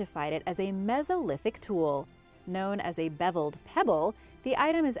identified it as a Mesolithic tool. Known as a beveled pebble, the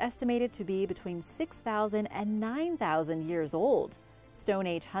item is estimated to be between 6,000 and 9,000 years old. Stone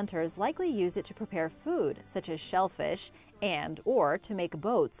Age hunters likely used it to prepare food, such as shellfish, or to make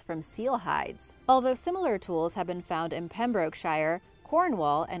boats from seal hides. Although similar tools have been found in Pembrokeshire,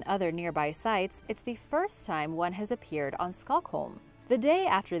 Cornwall, and other nearby sites, it's the first time one has appeared on Stockholm. The day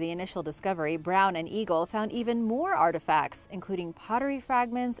after the initial discovery, Brown and Eagle found even more artifacts, including pottery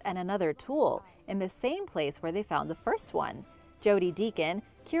fragments and another tool, in the same place where they found the first one. Jody Deacon,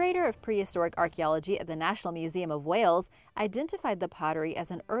 curator of prehistoric archaeology at the National Museum of Wales, identified the pottery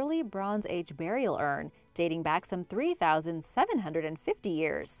as an early Bronze Age burial urn, dating back some 3,750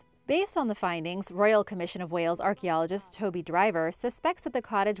 years. Based on the findings, Royal Commission of Wales archaeologist Toby Driver suspects that the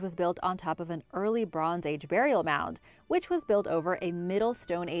cottage was built on top of an early Bronze Age burial mound, which was built over a Middle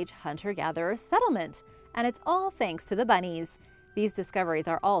Stone Age hunter-gatherer settlement. And it's all thanks to the bunnies. These discoveries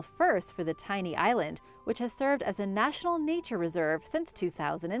are all firsts for the tiny island, which has served as a national nature reserve since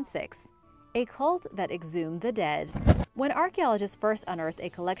 2006. A cult that exhumed the dead. When archaeologists first unearthed a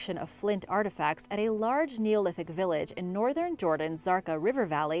collection of flint artifacts at a large Neolithic village in northern Jordan's Zarqa River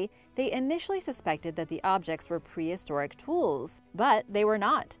Valley, they initially suspected that the objects were prehistoric tools. But they were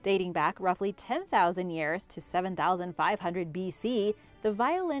not. Dating back roughly 10,000 years to 7,500 BC, the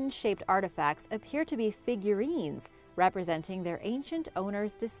violin-shaped artifacts appear to be figurines, representing their ancient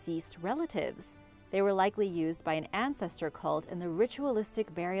owner's deceased relatives. They were likely used by an ancestor cult in the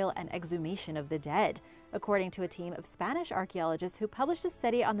ritualistic burial and exhumation of the dead, according to a team of Spanish archaeologists who published a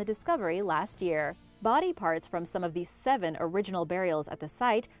study on the discovery last year. Body parts from some of the 7 original burials at the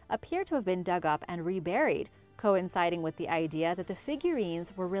site appear to have been dug up and reburied, coinciding with the idea that the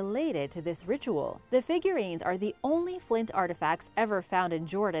figurines were related to this ritual. The figurines are the only flint artifacts ever found in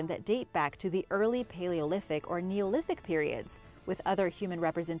Jordan that date back to the early Paleolithic or Neolithic periods, with other human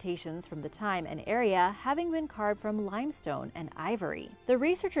representations from the time and area having been carved from limestone and ivory. The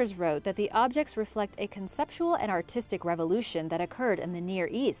researchers wrote that the objects reflect a conceptual and artistic revolution that occurred in the Near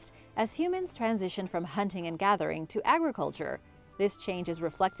East as humans transitioned from hunting and gathering to agriculture. This change is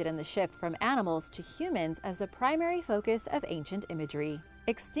reflected in the shift from animals to humans as the primary focus of ancient imagery.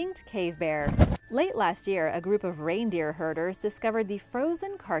 Extinct cave bear. Late last year, a group of reindeer herders discovered the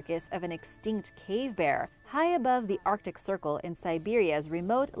frozen carcass of an extinct cave bear high above the Arctic Circle in Siberia's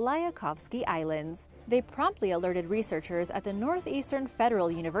remote Lyakovsky Islands. They promptly alerted researchers at the Northeastern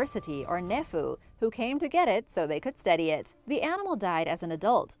Federal University, or NEFU, who came to get it so they could study it. The animal died as an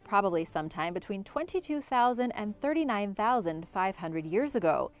adult, probably sometime between 22,000 and 39,500 years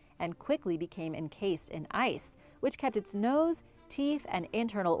ago, and quickly became encased in ice, which kept its nose, teeth, and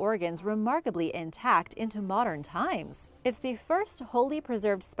internal organs remarkably intact into modern times. It's the first wholly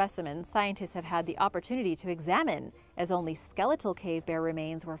preserved specimen scientists have had the opportunity to examine, as only skeletal cave bear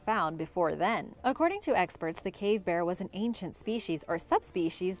remains were found before then. According to experts, the cave bear was an ancient species or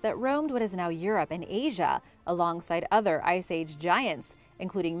subspecies that roamed what is now Europe and Asia, alongside other Ice Age giants,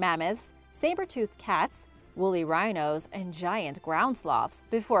 including mammoths, saber-toothed cats, woolly rhinos, and giant ground sloths,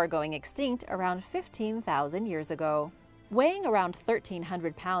 before going extinct around 15,000 years ago. Weighing around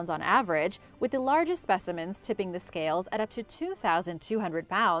 1,300 pounds on average, with the largest specimens tipping the scales at up to 2,200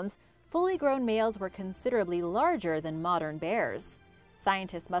 pounds, fully grown males were considerably larger than modern bears.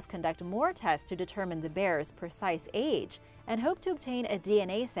 Scientists must conduct more tests to determine the bear's precise age and hope to obtain a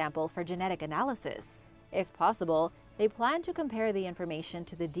DNA sample for genetic analysis. If possible, they plan to compare the information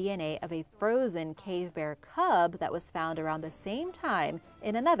to the DNA of a frozen cave bear cub that was found around the same time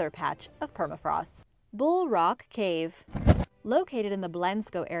in another patch of permafrost. Bull Rock Cave. Located in the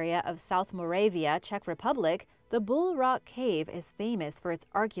Blensko area of South Moravia, Czech Republic, the Bull Rock Cave is famous for its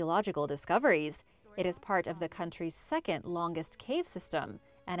archaeological discoveries. It is part of the country's second longest cave system,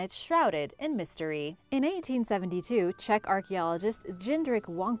 and it's shrouded in mystery. In 1872, Czech archaeologist Jindřich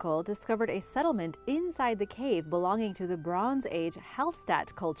Wankel discovered a settlement inside the cave belonging to the Bronze Age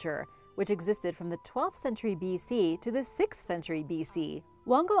Hallstatt culture, which existed from the 12th century BC to the 6th century BC.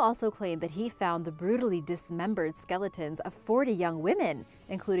 Wankel also claimed that he found the brutally dismembered skeletons of 40 young women,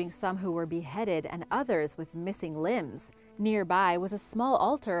 including some who were beheaded and others with missing limbs. Nearby was a small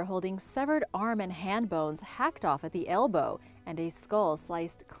altar holding severed arm and hand bones hacked off at the elbow and a skull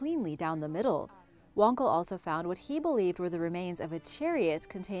sliced cleanly down the middle. Wankel also found what he believed were the remains of a chariot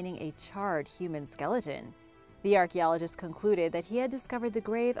containing a charred human skeleton. The archaeologist concluded that he had discovered the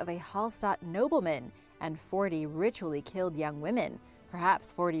grave of a Hallstatt nobleman and 40 ritually killed young women,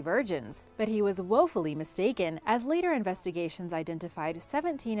 perhaps 40 virgins, but he was woefully mistaken, as later investigations identified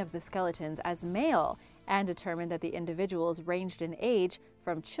 17 of the skeletons as male and determined that the individuals ranged in age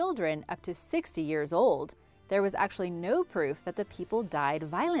from children up to 60 years old. There was actually no proof that the people died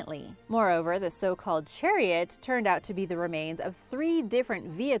violently. Moreover, the so-called chariot turned out to be the remains of 3 different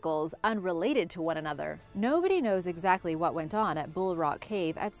vehicles unrelated to one another. Nobody knows exactly what went on at Bull Rock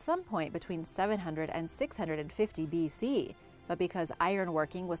Cave at some point between 700 and 650 BC. But because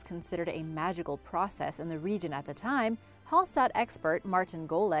ironworking was considered a magical process in the region at the time, Hallstatt expert Martin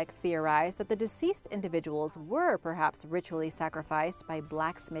Golek theorized that the deceased individuals were perhaps ritually sacrificed by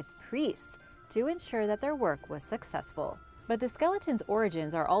blacksmith priests to ensure that their work was successful. But the skeleton's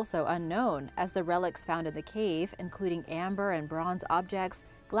origins are also unknown, as the relics found in the cave, including amber and bronze objects,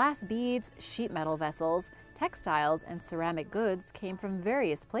 glass beads, sheet metal vessels, textiles, and ceramic goods, came from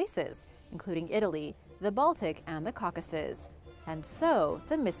various places, including Italy, the Baltic, and the Caucasus. And so,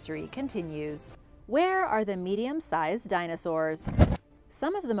 the mystery continues. Where are the medium-sized dinosaurs?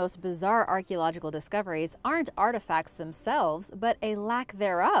 Some of the most bizarre archaeological discoveries aren't artifacts themselves, but a lack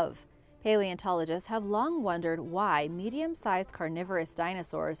thereof. Paleontologists have long wondered why medium-sized carnivorous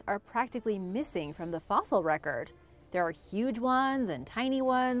dinosaurs are practically missing from the fossil record. There are huge ones and tiny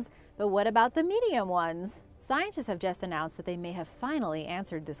ones, but what about the medium ones? Scientists have just announced that they may have finally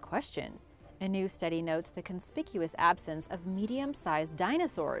answered this question. A new study notes the conspicuous absence of medium-sized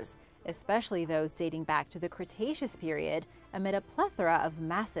dinosaurs, especially those dating back to the Cretaceous period, amid a plethora of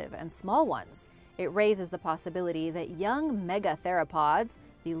massive and small ones. It raises the possibility that young megatheropods,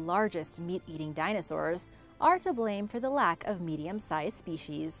 the largest meat-eating dinosaurs, are to blame for the lack of medium-sized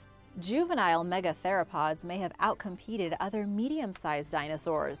species. Juvenile megatheropods may have outcompeted other medium-sized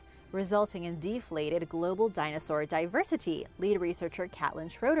dinosaurs, resulting in deflated global dinosaur diversity, lead researcher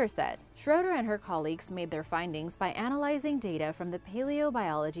Caitlin Schroeder said. Schroeder and her colleagues made their findings by analyzing data from the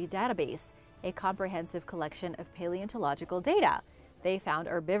Paleobiology Database, a comprehensive collection of paleontological data. They found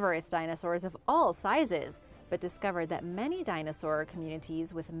herbivorous dinosaurs of all sizes, but discovered that many dinosaur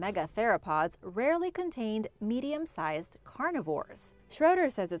communities with megatheropods rarely contained medium-sized carnivores. Schroeder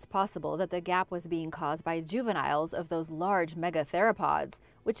says it's possible that the gap was being caused by juveniles of those large megatheropods,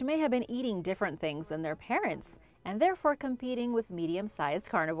 which may have been eating different things than their parents, and therefore competing with medium-sized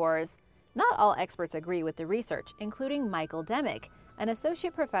carnivores. Not all experts agree with the research, including Michael Demick, an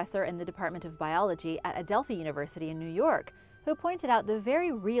associate professor in the Department of Biology at Adelphi University in New York, who pointed out the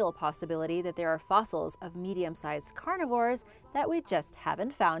very real possibility that there are fossils of medium-sized carnivores that we just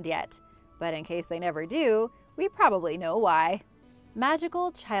haven't found yet. But in case they never do, we probably know why.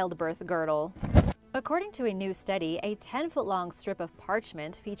 Magical childbirth girdle. According to a new study, a 10-foot-long strip of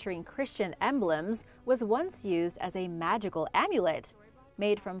parchment featuring Christian emblems was once used as a magical amulet.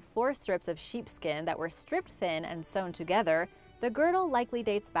 Made from 4 strips of sheepskin that were stripped thin and sewn together, the girdle likely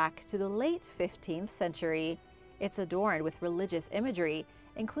dates back to the late 15th century. It's adorned with religious imagery,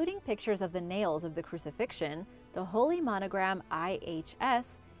 including pictures of the nails of the crucifixion, the holy monogram IHS,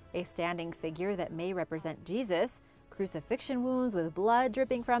 a standing figure that may represent Jesus, crucifixion wounds with blood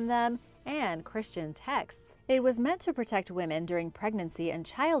dripping from them, and Christian texts. It was meant to protect women during pregnancy and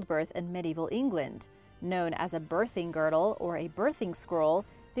childbirth in medieval England. Known as a birthing girdle or a birthing scroll,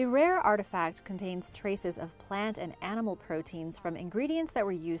 the rare artifact contains traces of plant and animal proteins from ingredients that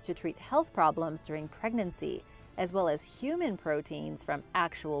were used to treat health problems during pregnancy, as well as human proteins from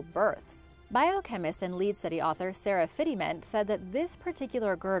actual births. Biochemist and lead study author Sarah Fidiment said that this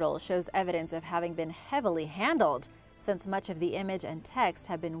particular girdle shows evidence of having been heavily handled, since much of the image and text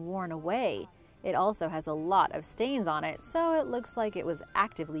have been worn away. It also has a lot of stains on it, so it looks like it was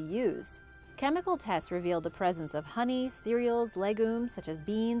actively used. Chemical tests revealed the presence of honey, cereals, legumes such as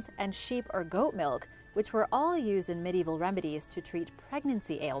beans, and sheep or goat milk, which were all used in medieval remedies to treat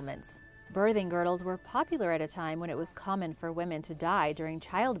pregnancy ailments. Birthing girdles were popular at a time when it was common for women to die during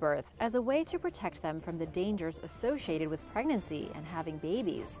childbirth as a way to protect them from the dangers associated with pregnancy and having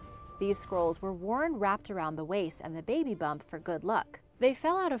babies. These scrolls were worn wrapped around the waist and the baby bump for good luck. They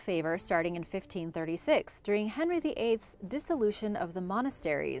fell out of favor starting in 1536 during Henry VIII's dissolution of the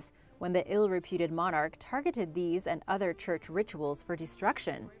monasteries, when the ill-reputed monarch targeted these and other church rituals for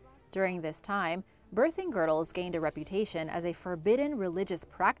destruction. During this time, birthing girdles gained a reputation as a forbidden religious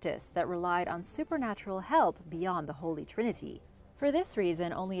practice that relied on supernatural help beyond the Holy Trinity. For this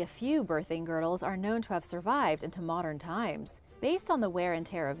reason, only a few birthing girdles are known to have survived into modern times. Based on the wear and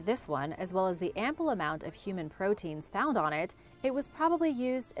tear of this one, as well as the ample amount of human proteins found on it, it was probably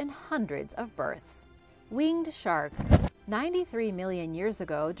used in hundreds of births. Winged shark. 93 million years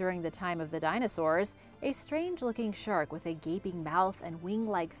ago, during the time of the dinosaurs, a strange-looking shark with a gaping mouth and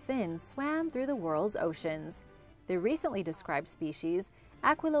wing-like fins swam through the world's oceans. The recently described species,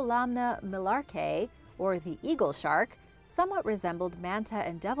 Aquilolamna millarcae, or the eagle shark, somewhat resembled manta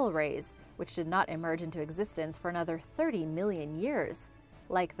and devil rays, which did not emerge into existence for another 30 million years.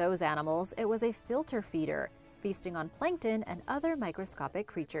 Like those animals, it was a filter feeder, feasting on plankton and other microscopic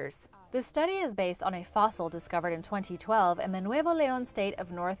creatures. The study is based on a fossil discovered in 2012 in the Nuevo León state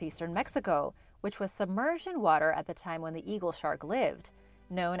of northeastern Mexico, which was submerged in water at the time when the eagle shark lived.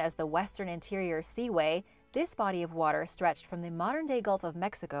 Known as the Western Interior Seaway, this body of water stretched from the modern-day Gulf of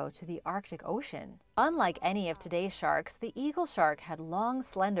Mexico to the Arctic Ocean. Unlike any of today's sharks, the eagle shark had long,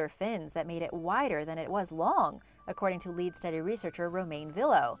 slender fins that made it wider than it was long, according to lead study researcher Romain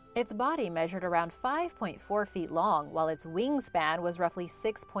Villo. Its body measured around 5.4 feet long, while its wingspan was roughly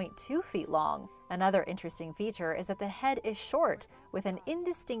 6.2 feet long. Another interesting feature is that the head is short, with an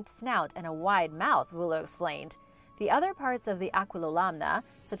indistinct snout and a wide mouth, Villo explained. The other parts of the Aquilolamna,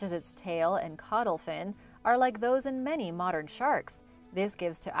 such as its tail and caudal fin, are like those in many modern sharks. This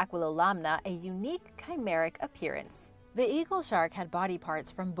gives to Aquilolamna a unique chimeric appearance. The eagle shark had body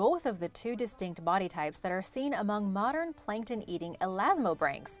parts from both of the two distinct body types that are seen among modern plankton-eating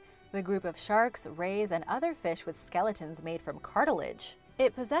elasmobranchs, the group of sharks, rays, and other fish with skeletons made from cartilage.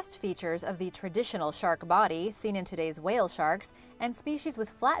 It possessed features of the traditional shark body seen in today's whale sharks and species with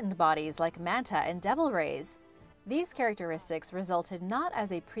flattened bodies like manta and devil rays. These characteristics resulted not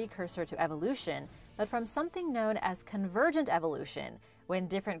as a precursor to evolution, but from something known as convergent evolution, when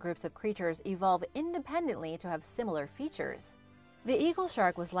different groups of creatures evolve independently to have similar features. The eagle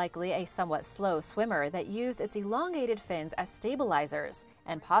shark was likely a somewhat slow swimmer that used its elongated fins as stabilizers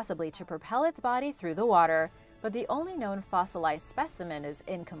and possibly to propel its body through the water, but the only known fossilized specimen is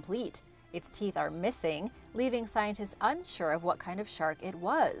incomplete. Its teeth are missing, leaving scientists unsure of what kind of shark it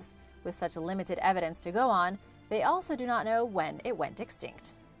was. With such limited evidence to go on, they also do not know when it went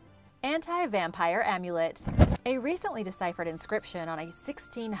extinct. Anti-vampire amulet. A recently deciphered inscription on a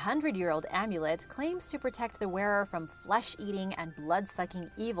 1,600-year-old amulet claims to protect the wearer from flesh-eating and blood-sucking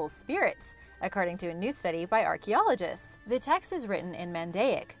evil spirits, according to a new study by archaeologists. The text is written in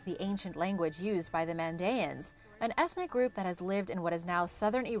Mandaic, the ancient language used by the Mandaeans, an ethnic group that has lived in what is now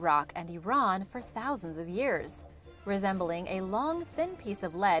southern Iraq and Iran for thousands of years. Resembling a long, thin piece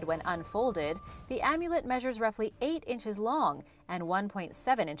of lead when unfolded, the amulet measures roughly 8 inches long and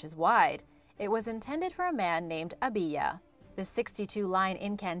 1.7 inches wide. It was intended for a man named Abiya. The 62-line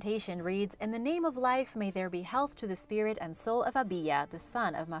incantation reads, "In the name of life, may there be health to the spirit and soul of Abiya, the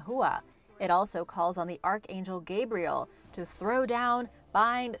son of Mahua." It also calls on the archangel Gabriel to throw down,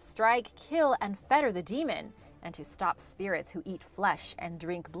 bind, strike, kill, and fetter the demon, and to stop spirits who eat flesh and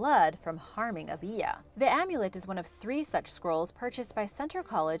drink blood from harming Abiya. The amulet is one of 3 such scrolls purchased by Centre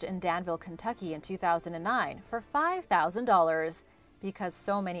College in Danville, Kentucky in 2009 for $5,000. Because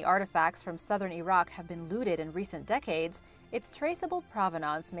so many artifacts from southern Iraq have been looted in recent decades, its traceable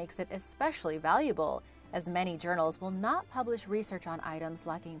provenance makes it especially valuable, as many journals will not publish research on items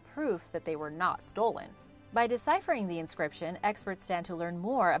lacking proof that they were not stolen. By deciphering the inscription, experts stand to learn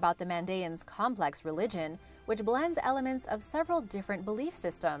more about the Mandaeans' complex religion, which blends elements of several different belief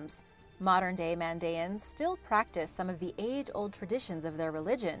systems. Modern-day Mandaeans still practice some of the age-old traditions of their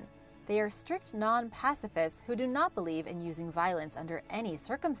religion. They are strict non-pacifists who do not believe in using violence under any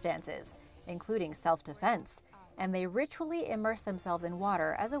circumstances, including self-defense, and they ritually immerse themselves in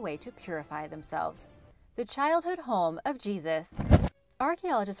water as a way to purify themselves. The childhood home of Jesus.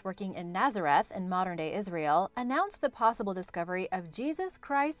 Archaeologists working in Nazareth in modern-day Israel announced the possible discovery of Jesus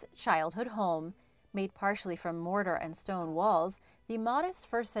Christ's childhood home. Made partially from mortar and stone walls, the modest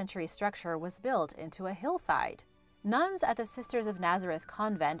first-century structure was built into a hillside. Nuns at the Sisters of Nazareth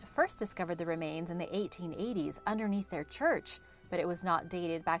convent first discovered the remains in the 1880s underneath their church, but it was not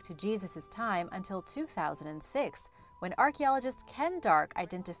dated back to Jesus' time until 2006, when archaeologist Ken Dark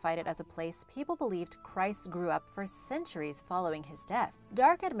identified it as a place people believed Christ grew up for centuries following his death.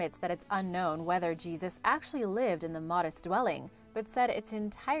 Dark admits that it's unknown whether Jesus actually lived in the modest dwelling, but said it's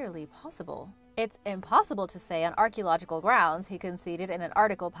entirely possible. It's impossible to say on archaeological grounds, he conceded in an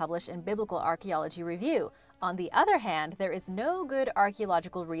article published in Biblical Archaeology Review. On the other hand, there is no good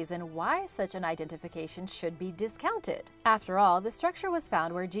archaeological reason why such an identification should be discounted. After all, the structure was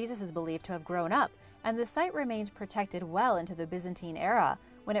found where Jesus is believed to have grown up, and the site remained protected well into the Byzantine era,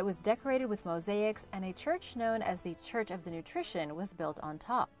 when it was decorated with mosaics and a church known as the Church of the Nutrition was built on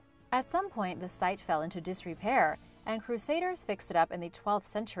top. At some point, the site fell into disrepair, and Crusaders fixed it up in the 12th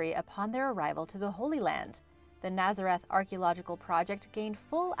century upon their arrival to the Holy Land. The Nazareth Archaeological Project gained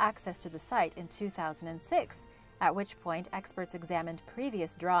full access to the site in 2006, at which point experts examined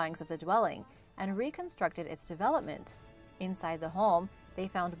previous drawings of the dwelling and reconstructed its development. Inside the home, they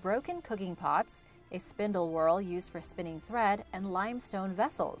found broken cooking pots, a spindle whorl used for spinning thread, and limestone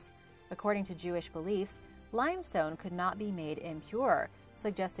vessels. According to Jewish beliefs, limestone could not be made impure,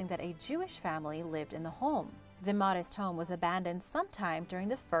 suggesting that a Jewish family lived in the home. The modest home was abandoned sometime during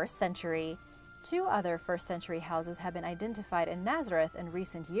the 1st century. 2 other 1st century houses have been identified in Nazareth in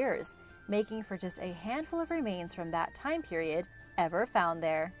recent years, making for just a handful of remains from that time period ever found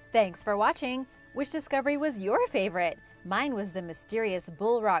there. Thanks for watching! Which discovery was your favorite? Mine was the mysterious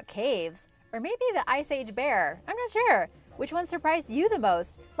Bull Rock Caves. Or maybe the Ice Age Bear. I'm not sure. Which one surprised you the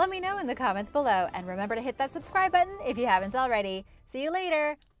most? Let me know in the comments below, and remember to hit that subscribe button if you haven't already. See you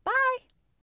later!